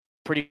 I think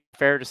pretty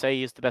fair to say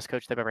he's the best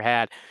coach they've ever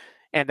had.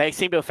 and they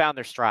seem to have found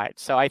their stride.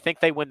 So I think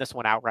they win this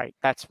one outright.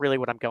 That's really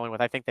what I'm going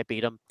with. I think they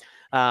beat them.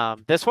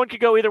 This one could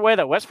go either way,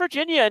 though. West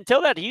Virginia,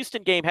 until that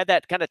Houston game, had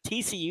that kind of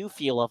TCU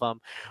feel of them,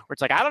 where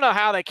it's like, I don't know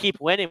how they keep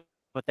winning,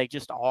 but they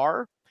just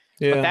are.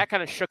 Yeah. But that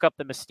kind of shook up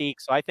the mystique.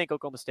 So I think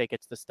Oklahoma State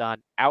gets this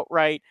done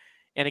outright.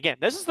 And again,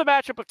 this is the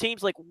matchup of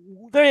teams like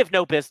they have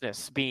no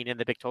business being in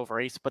the Big 12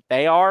 race, but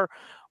they are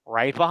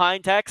right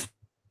behind Texas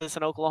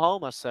and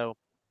Oklahoma. So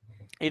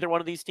either one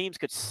of these teams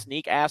could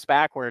sneak ass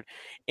backward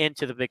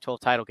into the Big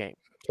 12 title game.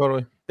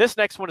 Totally. This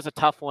next one is a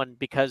tough one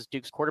because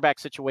Duke's quarterback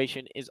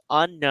situation is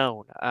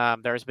unknown.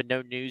 There has been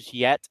no news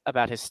yet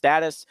about his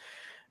status.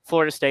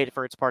 Florida State,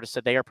 for its part, has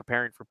said they are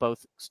preparing for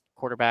both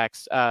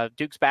quarterbacks.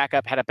 Duke's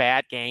backup had a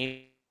bad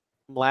game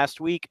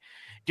last week.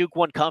 Duke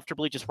won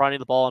comfortably just running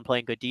the ball and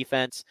playing good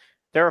defense.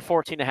 They're a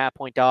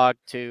 14.5-point dog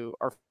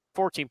or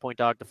 14-point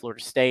dog to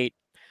Florida State.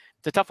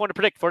 It's a tough one to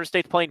predict. Florida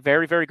State's playing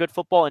very, very good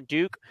football, and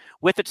Duke,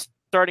 with its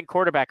starting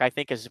quarterback, I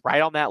think is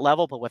right on that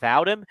level, but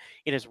without him,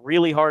 it is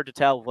really hard to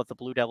tell what the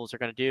Blue Devils are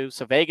going to do.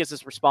 So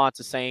Vegas's response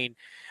is saying,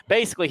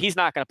 basically, he's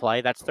not going to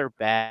play. That's their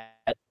bet.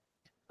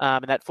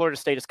 And that Florida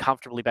State is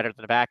comfortably better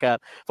than a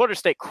backup. Florida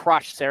State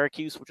crushed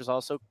Syracuse, which is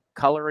also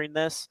coloring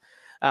this.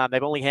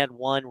 They've only had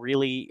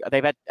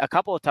they've had a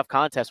couple of tough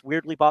contests.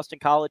 Weirdly, Boston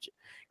College,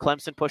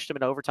 Clemson pushed them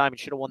in overtime and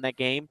should have won that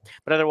game.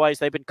 But otherwise,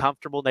 they've been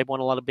comfortable. They've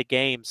won a lot of big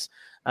games.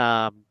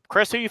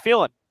 Chris, who are you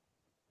feeling?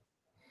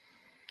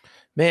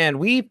 Man,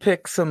 we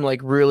picked some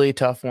like really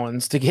tough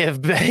ones to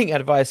give betting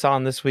advice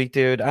on this week,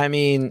 dude. I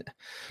mean,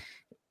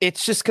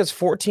 it's just because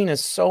 14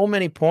 is so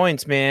many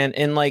points, man.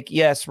 And like,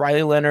 yes,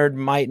 Riley Leonard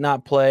might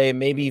not play.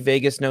 Maybe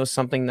Vegas knows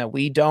something that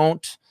we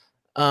don't.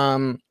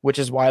 Which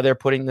is why they're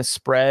putting the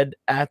spread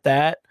at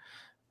that.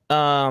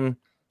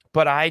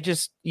 But I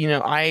just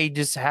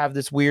have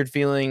this weird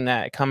feeling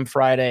that come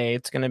Friday,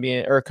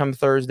 come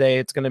Thursday,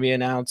 it's going to be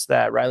announced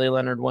that Riley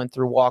Leonard went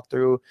through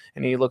walkthrough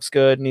and he looks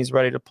good and he's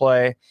ready to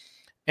play.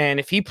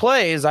 And if he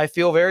plays, I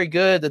feel very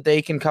good that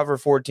they can cover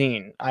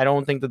 14. I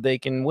don't think that they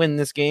can win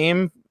this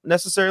game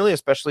necessarily,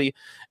 especially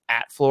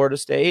at Florida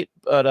State.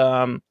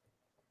 But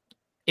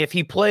if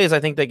he plays, I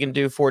think they can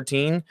do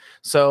 14.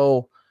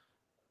 So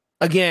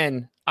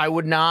again, I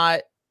would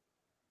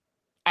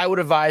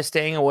advise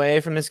staying away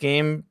from this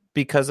game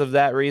because of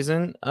that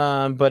reason.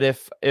 But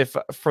if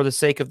for the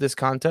sake of this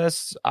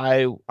contest,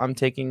 I'm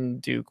taking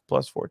Duke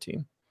plus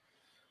 14.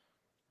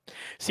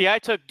 See, I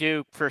took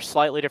Duke for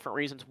slightly different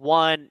reasons.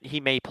 One,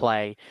 he may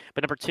play.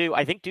 But number two,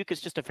 I think Duke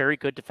is just a very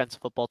good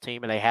defensive football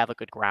team, and they have a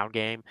good ground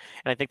game.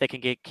 And I think they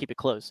can keep it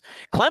close.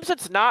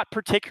 Clemson's not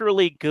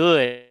particularly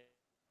good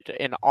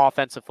in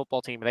offensive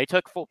football team.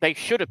 They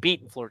should have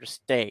beaten Florida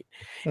State.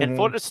 And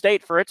Florida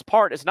State, for its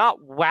part, is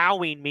not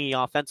wowing me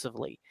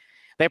offensively.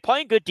 They're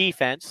playing good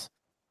defense,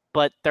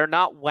 but they're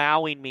not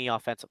wowing me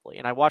offensively.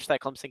 And I watched that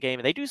Clemson game,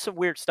 and they do some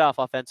weird stuff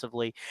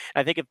offensively.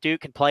 And I think if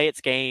Duke can play its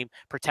game,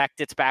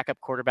 protect its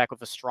backup quarterback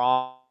with a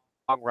strong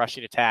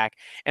rushing attack,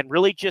 and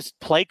really just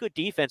play good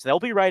defense, they'll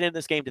be right in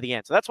this game to the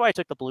end. So that's why I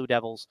took the Blue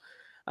Devils.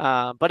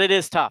 But it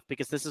is tough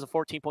because this is a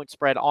 14-point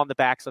spread on the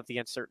backs of the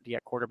uncertainty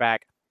at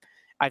quarterback.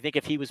 I think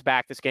if he was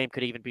back, this game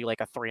could even be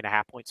like a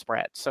 3.5-point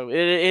spread. So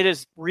it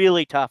is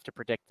really tough to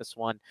predict this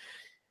one.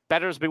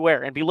 Bettors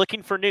beware and be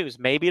looking for news.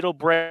 Maybe it'll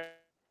break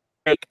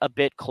a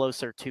bit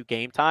closer to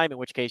game time, in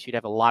which case you'd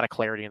have a lot of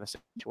clarity in the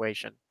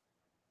situation.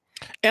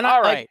 And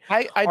all right,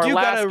 I do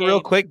gotta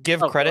real quick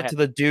give credit to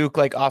the Duke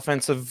like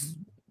offensive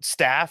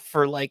staff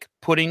for like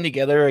putting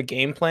together a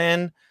game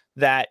plan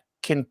that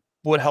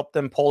would help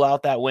them pull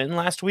out that win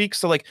last week.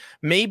 So like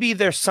maybe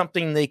there's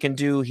something they can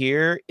do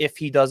here if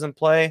he doesn't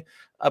play.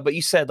 But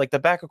you said like the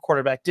backup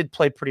quarterback did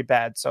play pretty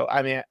bad. So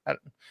I mean,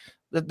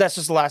 that's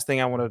just the last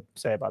thing I want to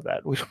say about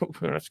that. We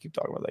don't have to keep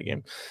talking about that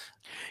game.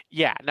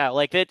 Yeah, no,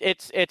 like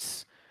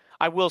it's.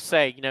 I will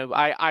say,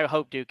 I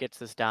hope Duke gets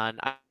this done.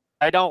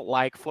 I don't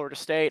like Florida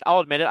State. I'll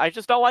admit it. I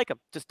just don't like them.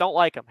 Just don't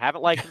like them.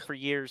 Haven't liked them for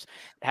years.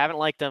 Haven't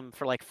liked them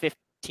for like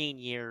 15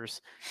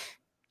 years.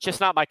 Just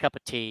not my cup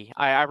of tea.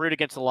 I root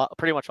against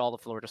pretty much all the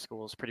Florida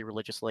schools pretty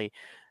religiously.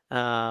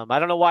 I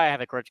don't know why I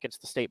have a grudge against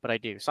the state, but I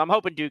do. So I'm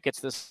hoping Duke gets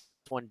this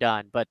one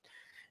done. But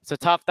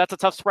that's a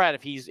tough spread.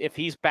 If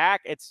he's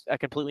back, it's a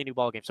completely new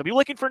ballgame. So be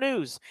looking for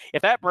news.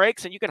 If that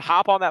breaks and you can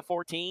hop on that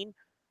 14,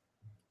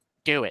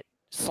 do it.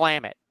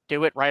 Slam it.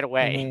 Do it right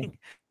away.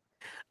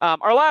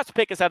 Our last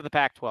pick is out of the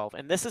Pac-12,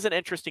 and this is an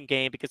interesting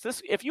game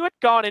because if you had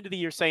gone into the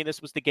year saying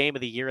this was the game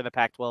of the year in the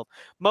Pac-12,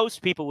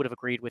 most people would have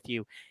agreed with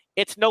you.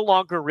 It's no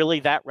longer really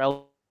that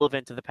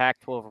relevant to the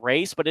Pac-12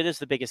 race, but it is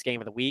the biggest game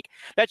of the week.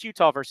 That's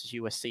Utah versus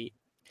USC.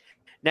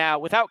 Now,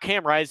 without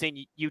Cam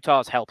Rising,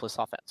 Utah is helpless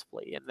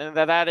offensively, and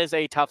that is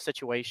a tough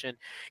situation.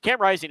 Cam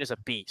Rising is a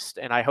beast,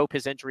 and I hope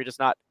his injury does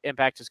not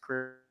impact his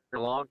career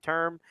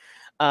long-term.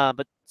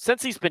 But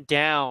since he's been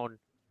down,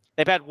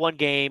 they've had one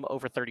game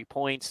over 30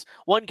 points,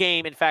 one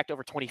game, in fact,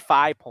 over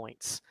 25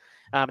 points.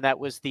 That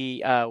was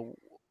the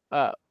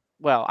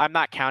I'm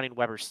not counting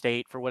Weber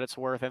State for what it's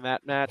worth in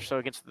that match. So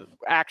against the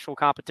actual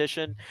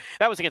competition,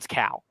 that was against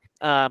Cal,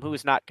 who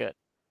is not good.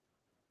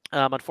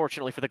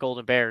 Unfortunately for the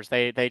Golden Bears,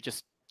 they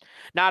just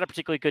not a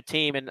particularly good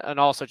team, and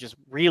also just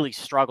really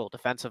struggled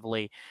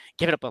defensively,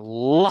 giving up a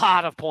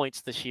lot of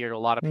points this year to a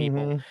lot of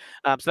people.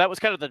 So that was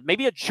kind of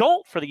maybe a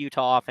jolt for the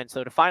Utah offense,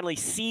 though, to finally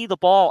see the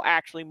ball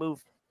actually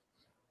move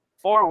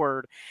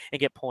forward and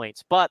get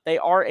points. But they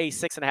are a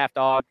 6.5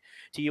 dog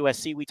to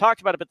USC. We talked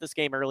about it this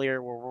game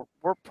earlier.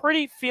 We're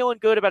pretty feeling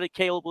good about it.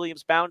 Caleb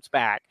Williams bounce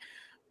back.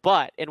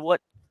 But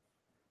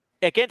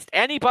against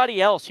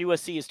anybody else,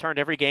 USC has turned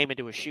every game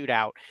into a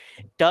shootout.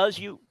 Does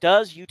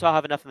Utah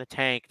have enough in the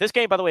tank? This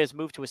game, by the way, has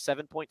moved to a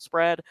 7-point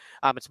spread.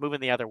 It's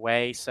moving the other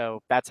way,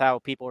 so that's how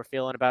people are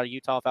feeling about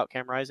Utah without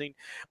Cam Rising.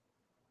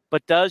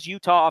 But does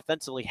Utah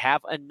offensively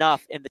have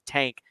enough in the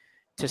tank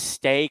to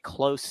stay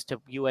close to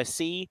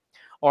USC?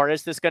 Or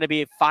is this going to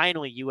be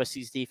finally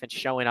USC's defense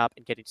showing up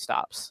and getting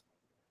stops?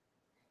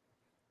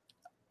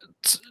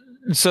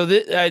 So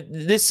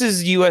this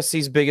is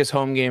USC's biggest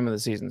home game of the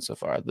season so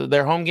far.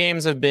 Their home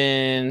games have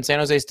been San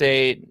Jose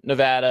State,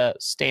 Nevada,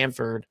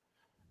 Stanford,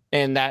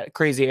 and that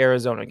crazy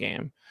Arizona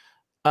game.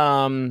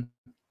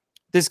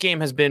 This game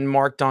has been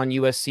marked on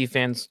USC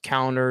fans'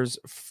 calendars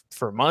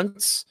for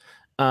months.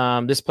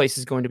 This place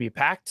is going to be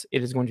packed.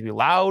 It is going to be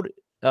loud.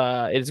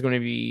 It is going to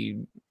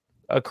be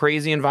a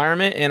crazy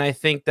environment, and I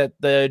think that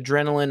the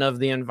adrenaline of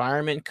the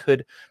environment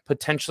could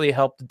potentially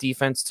help the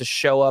defense to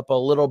show up a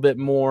little bit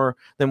more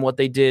than what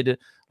they did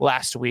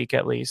last week,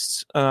 at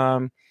least.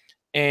 And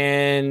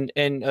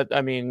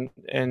definitely,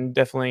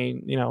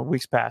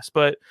 weeks past.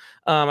 But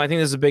I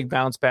think this is a big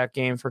bounce back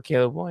game for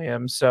Caleb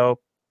Williams. So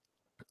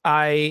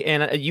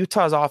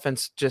Utah's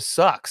offense just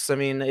sucks. I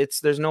mean,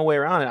 there's no way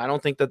around it. I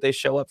don't think that they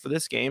show up for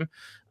this game.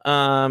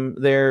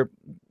 Their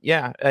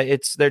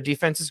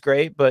defense is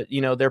great, but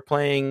they're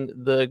playing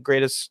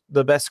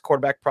the best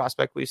quarterback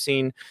prospect we've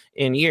seen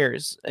in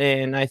years,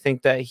 and I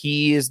think that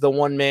he is the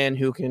one man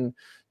who can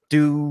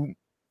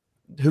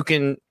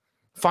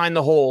find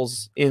the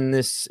holes in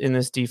this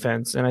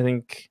defense. And I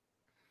think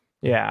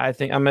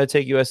I'm going to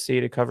take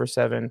USC to cover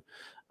 7,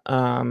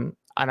 and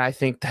I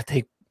think that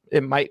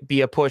it might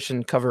be a push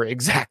and cover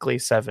exactly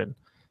 7.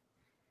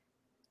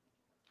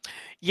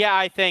 Yeah,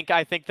 I think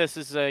this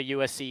is a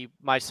USC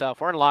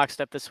myself. We're in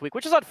lockstep this week,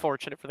 which is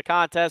unfortunate for the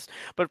contest,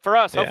 but for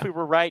us, hopefully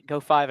we're right.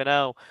 Go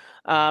 5-0.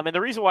 And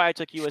the reason why I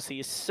took USC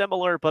is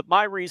similar, but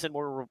my reason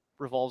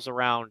revolves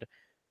around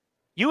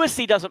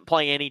USC doesn't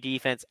play any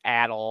defense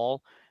at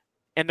all,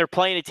 and they're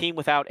playing a team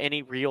without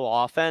any real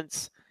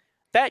offense.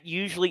 That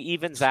usually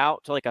evens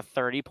out to like a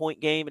 30-point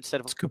game instead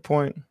of a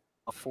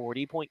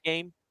 40-point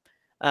game.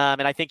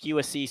 And I think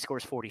USC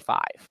scores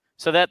 45.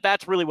 So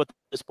that's really what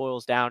this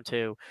boils down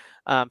to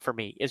for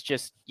me. Is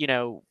just,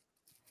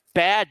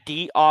 bad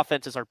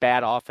offenses are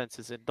bad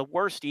offenses, and the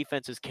worst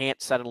defenses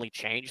can't suddenly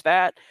change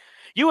that.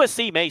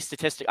 USC may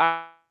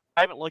I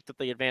haven't looked at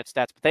the advanced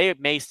stats, but they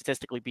may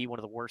statistically be one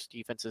of the worst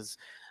defenses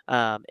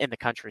in the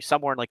country,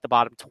 somewhere in like the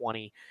bottom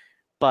 20.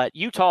 But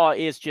Utah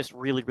is just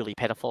really, really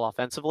pitiful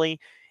offensively.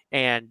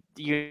 And,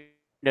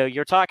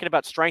 you're talking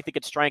about strength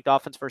against strength,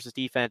 offense versus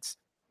defense.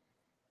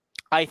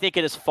 I think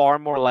it is far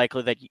more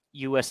likely that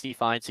USC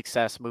finds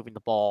success moving the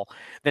ball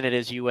than it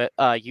is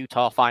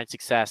Utah finds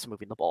success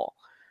moving the ball.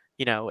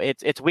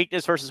 It's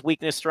weakness versus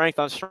weakness, strength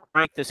on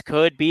strength. This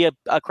could be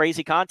a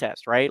crazy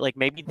contest, right? Like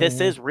maybe this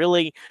is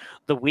really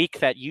the week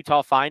that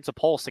Utah finds a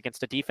pulse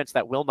against a defense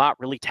that will not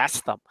really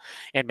test them.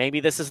 And maybe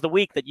this is the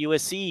week that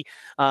USC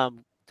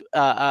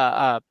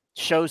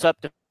shows up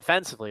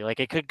defensively. Like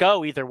it could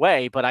go either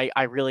way, but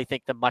I really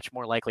think the much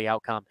more likely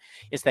outcome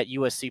is that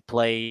USC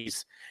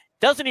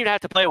doesn't even have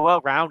to play a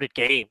well-rounded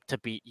game to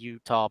beat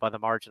Utah by the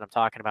margin I'm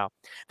talking about.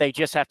 They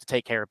just have to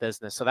take care of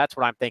business. So that's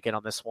what I'm thinking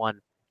on this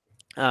one.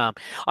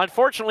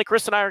 Unfortunately,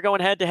 Chris and I are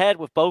going head-to-head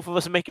with both of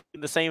us making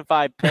the same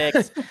 5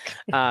 picks.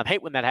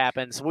 Hate when that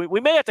happens. We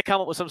may have to come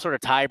up with some sort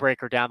of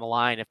tiebreaker down the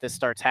line if this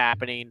starts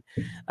happening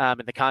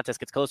and the contest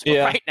gets closer.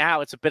 But right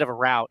now, it's a bit of a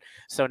rout,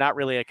 so not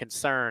really a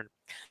concern.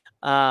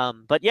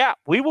 But yeah,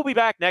 we will be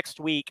back next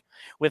week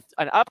with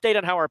an update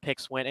on how our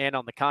picks went and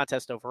on the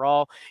contest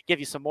overall, give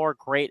you some more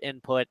great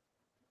input,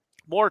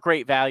 more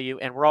great value,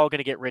 and we're all going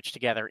to get rich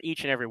together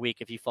each and every week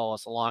if you follow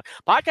us along.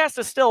 Podcast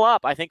is still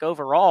up, I think,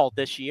 overall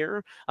this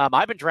year.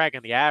 I've been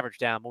dragging the average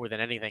down more than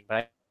anything, but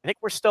I think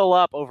we're still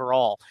up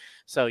overall.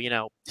 So,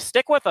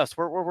 stick with us.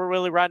 We're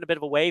really riding a bit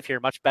of a wave here,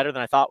 much better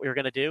than I thought we were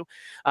going to do.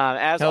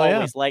 As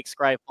always, like,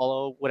 subscribe,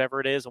 follow,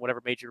 whatever it is, on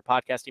whatever major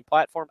podcasting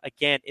platform.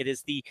 Again, it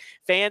is the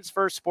Fans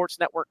First Sports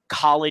Network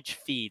college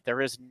feed.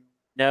 There is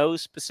no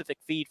specific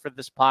feed for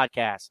this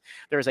podcast.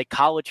 There is a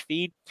college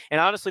feed,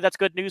 and honestly, that's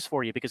good news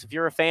for you, because if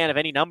you're a fan of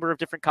any number of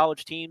different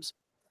college teams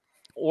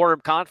or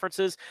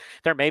conferences,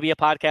 there may be a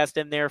podcast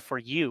in there for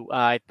you.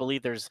 I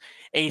believe there's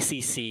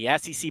ACC,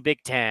 SEC,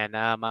 Big Ten.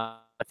 I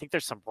think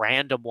there's some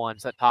random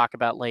ones that talk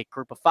about like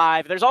Group of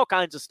 5. There's all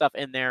kinds of stuff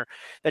in there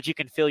that you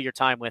can fill your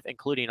time with,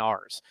 including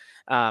ours.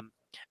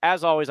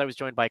 As always, I was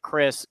joined by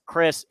Chris.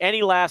 Chris,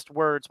 any last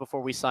words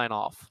before we sign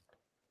off?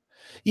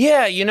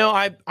 Yeah,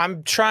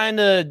 I'm trying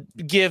to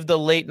give the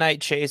late night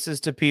chases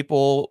to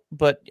people,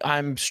 but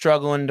I'm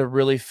struggling to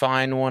really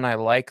find one I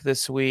like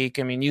this week.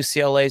 I mean,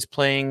 UCLA is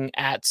playing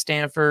at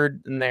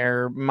Stanford and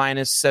they're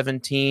minus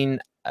 17.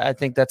 I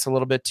think that's a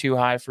little bit too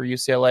high for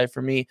UCLA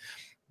for me.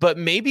 But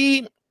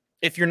maybe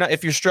if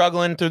you're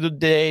struggling through the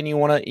day and you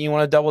want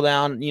to double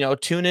down,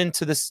 tune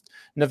into this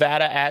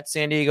Nevada at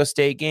San Diego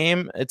State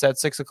game. It's at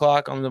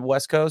 6:00 on the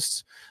West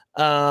Coast.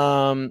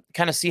 Kind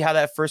of see how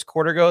that first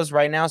quarter goes.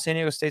 Right now, San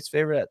Diego State's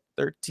favorite at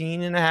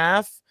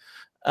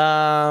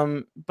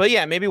 13.5. But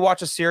yeah, maybe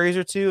watch a series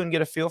or two and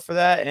get a feel for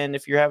that. And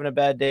if you're having a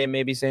bad day,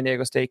 maybe San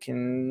Diego State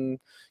can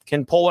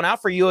pull one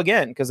out for you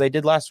again, because they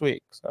did last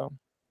week. So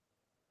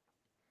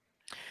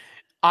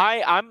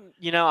I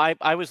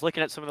was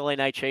looking at some of the late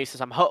night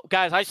chases.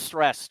 Guys, I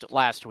stressed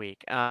last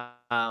week.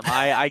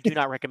 I do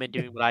not recommend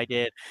doing what I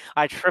did.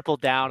 I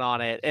tripled down on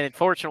it, and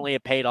unfortunately,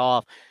 it paid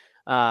off.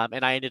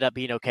 And I ended up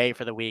being okay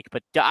for the week.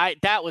 But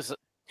that was,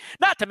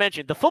 not to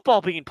mention the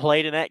football being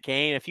played in that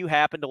game. If you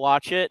happen to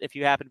watch it, if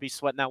you happen to be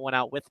sweating that one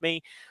out with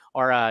me,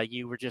 or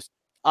you were just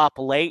up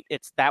late,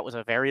 that was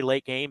a very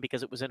late game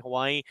because it was in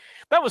Hawaii.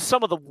 That was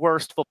some of the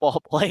worst football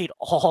played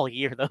all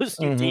year. Those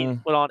two teams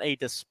put on a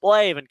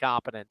display of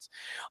incompetence.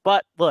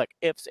 But look,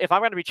 if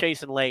I'm going to be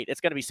chasing late,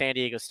 it's going to be San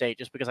Diego State,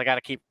 just because I got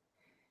to keep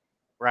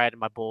riding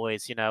my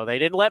boys. They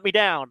didn't let me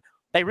down.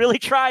 They really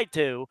tried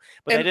to,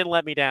 but they didn't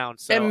let me down.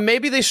 So. And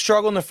maybe they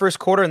struggle in the first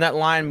quarter and that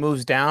line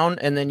moves down,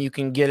 and then you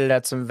can get it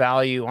at some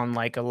value on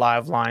like a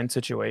live line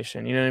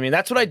situation. You know what I mean?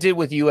 That's what I did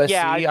with USC.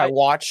 Yeah, I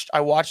watched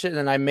it, and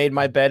then I made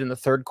my bet in the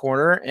third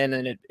quarter, and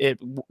then it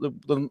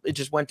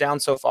just went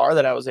down so far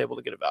that I was able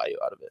to get a value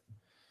out of it.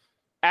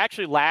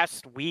 Actually,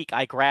 last week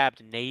I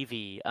grabbed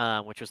Navy,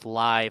 which was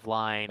live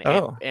line,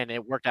 and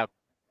it worked out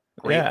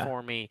great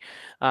for me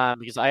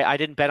because I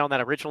didn't bet on that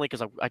originally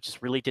because I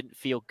just really didn't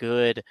feel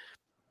good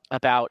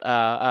about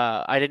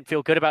I didn't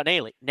feel good about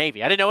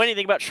Navy. I didn't know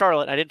anything about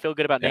Charlotte. I didn't feel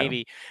good about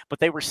Navy, but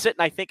they were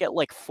sitting, I think, at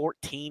like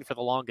 14 for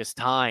the longest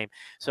time.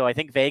 So I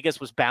think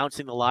Vegas was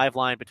bouncing the live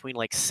line between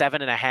like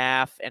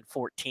 7.5 and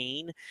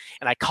 14,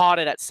 and I caught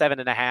it at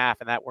 7.5,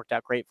 and that worked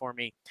out great for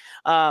me.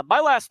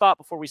 My last thought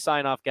before we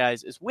sign off,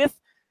 guys, is with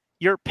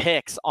your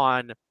picks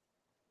on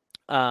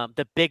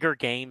the bigger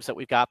games that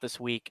we've got this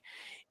week.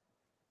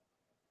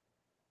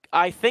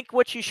 I think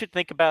what you should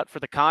think about for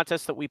the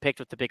contest that we picked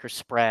with the bigger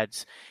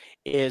spreads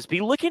is be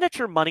looking at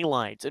your money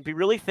lines and be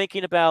really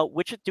thinking about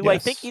I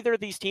think either of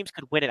these teams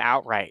could win it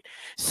outright.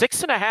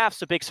 6.5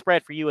 is a big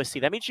spread for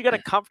USC. That means you got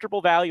a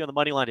comfortable value on the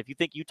money line if you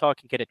think Utah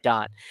can get it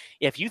done.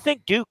 If you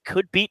think Duke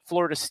could beat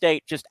Florida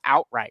State just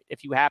outright,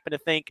 if you happen to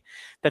think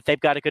that they've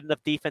got a good enough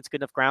defense,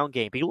 good enough ground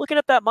game, be looking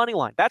at that money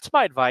line. That's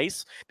my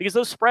advice, because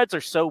those spreads are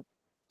so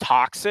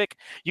toxic.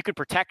 You can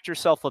protect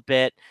yourself a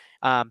bit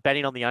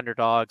betting on the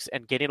underdogs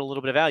and getting a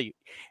little bit of value.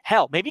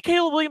 Hell, maybe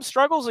Caleb Williams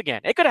struggles again.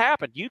 It could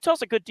happen.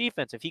 Utah's a good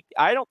defense.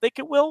 I don't think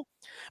it will,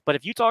 but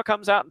if Utah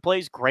comes out and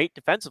plays great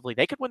defensively,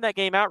 they could win that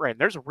game outright. And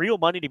there's real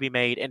money to be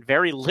made and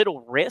very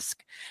little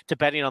risk to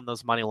betting on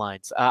those money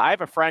lines. I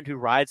have a friend who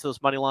rides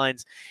those money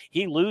lines.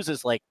 He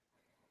loses like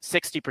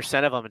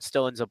 60% of them and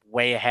still ends up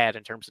way ahead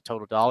in terms of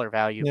total dollar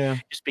value,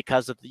 just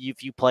because of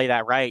if you play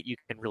that right, you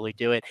can really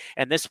do it.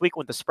 And this week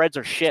when the spreads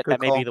are shit, that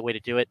may be the way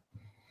to do it.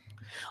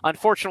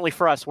 Unfortunately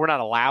for us, we're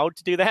not allowed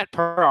to do that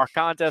per our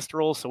contest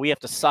rules, so we have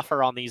to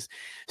suffer on these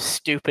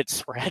stupid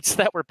spreads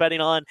that we're betting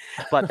on.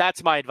 But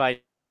that's my advice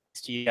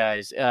to you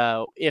guys.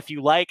 If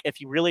you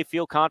really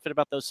feel confident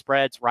about those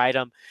spreads, ride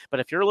them.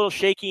 But if you're a little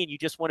shaky and you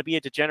just want to be a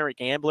degenerate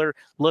gambler,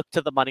 look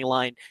to the money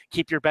line.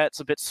 Keep your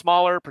bets a bit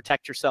smaller.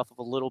 Protect yourself with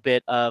a little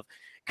bit of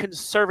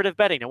conservative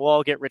betting, and we'll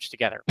all get rich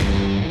together.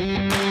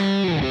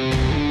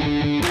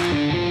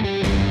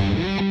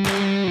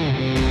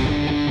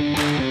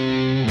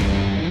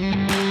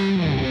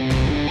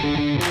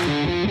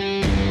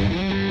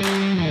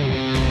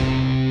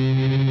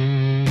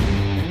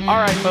 All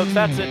right, folks,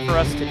 that's it for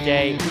us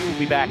today. We will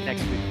be back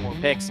next week with more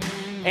picks.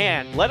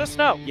 And let us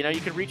know.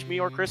 You can reach me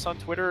or Chris on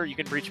Twitter, or you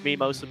can reach me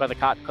mostly by the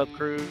Cotton Club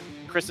crew.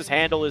 Chris's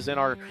handle is in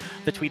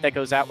the tweet that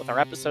goes out with our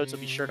episodes, so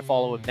be sure to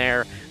follow him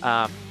there.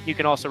 You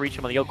can also reach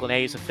him on the Oakland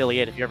A's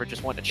affiliate if you ever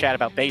just want to chat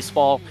about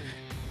baseball.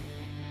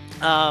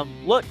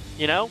 Look,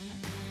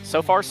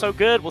 so far so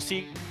good. We'll see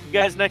you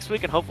guys next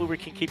week, and hopefully we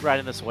can keep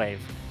riding this wave.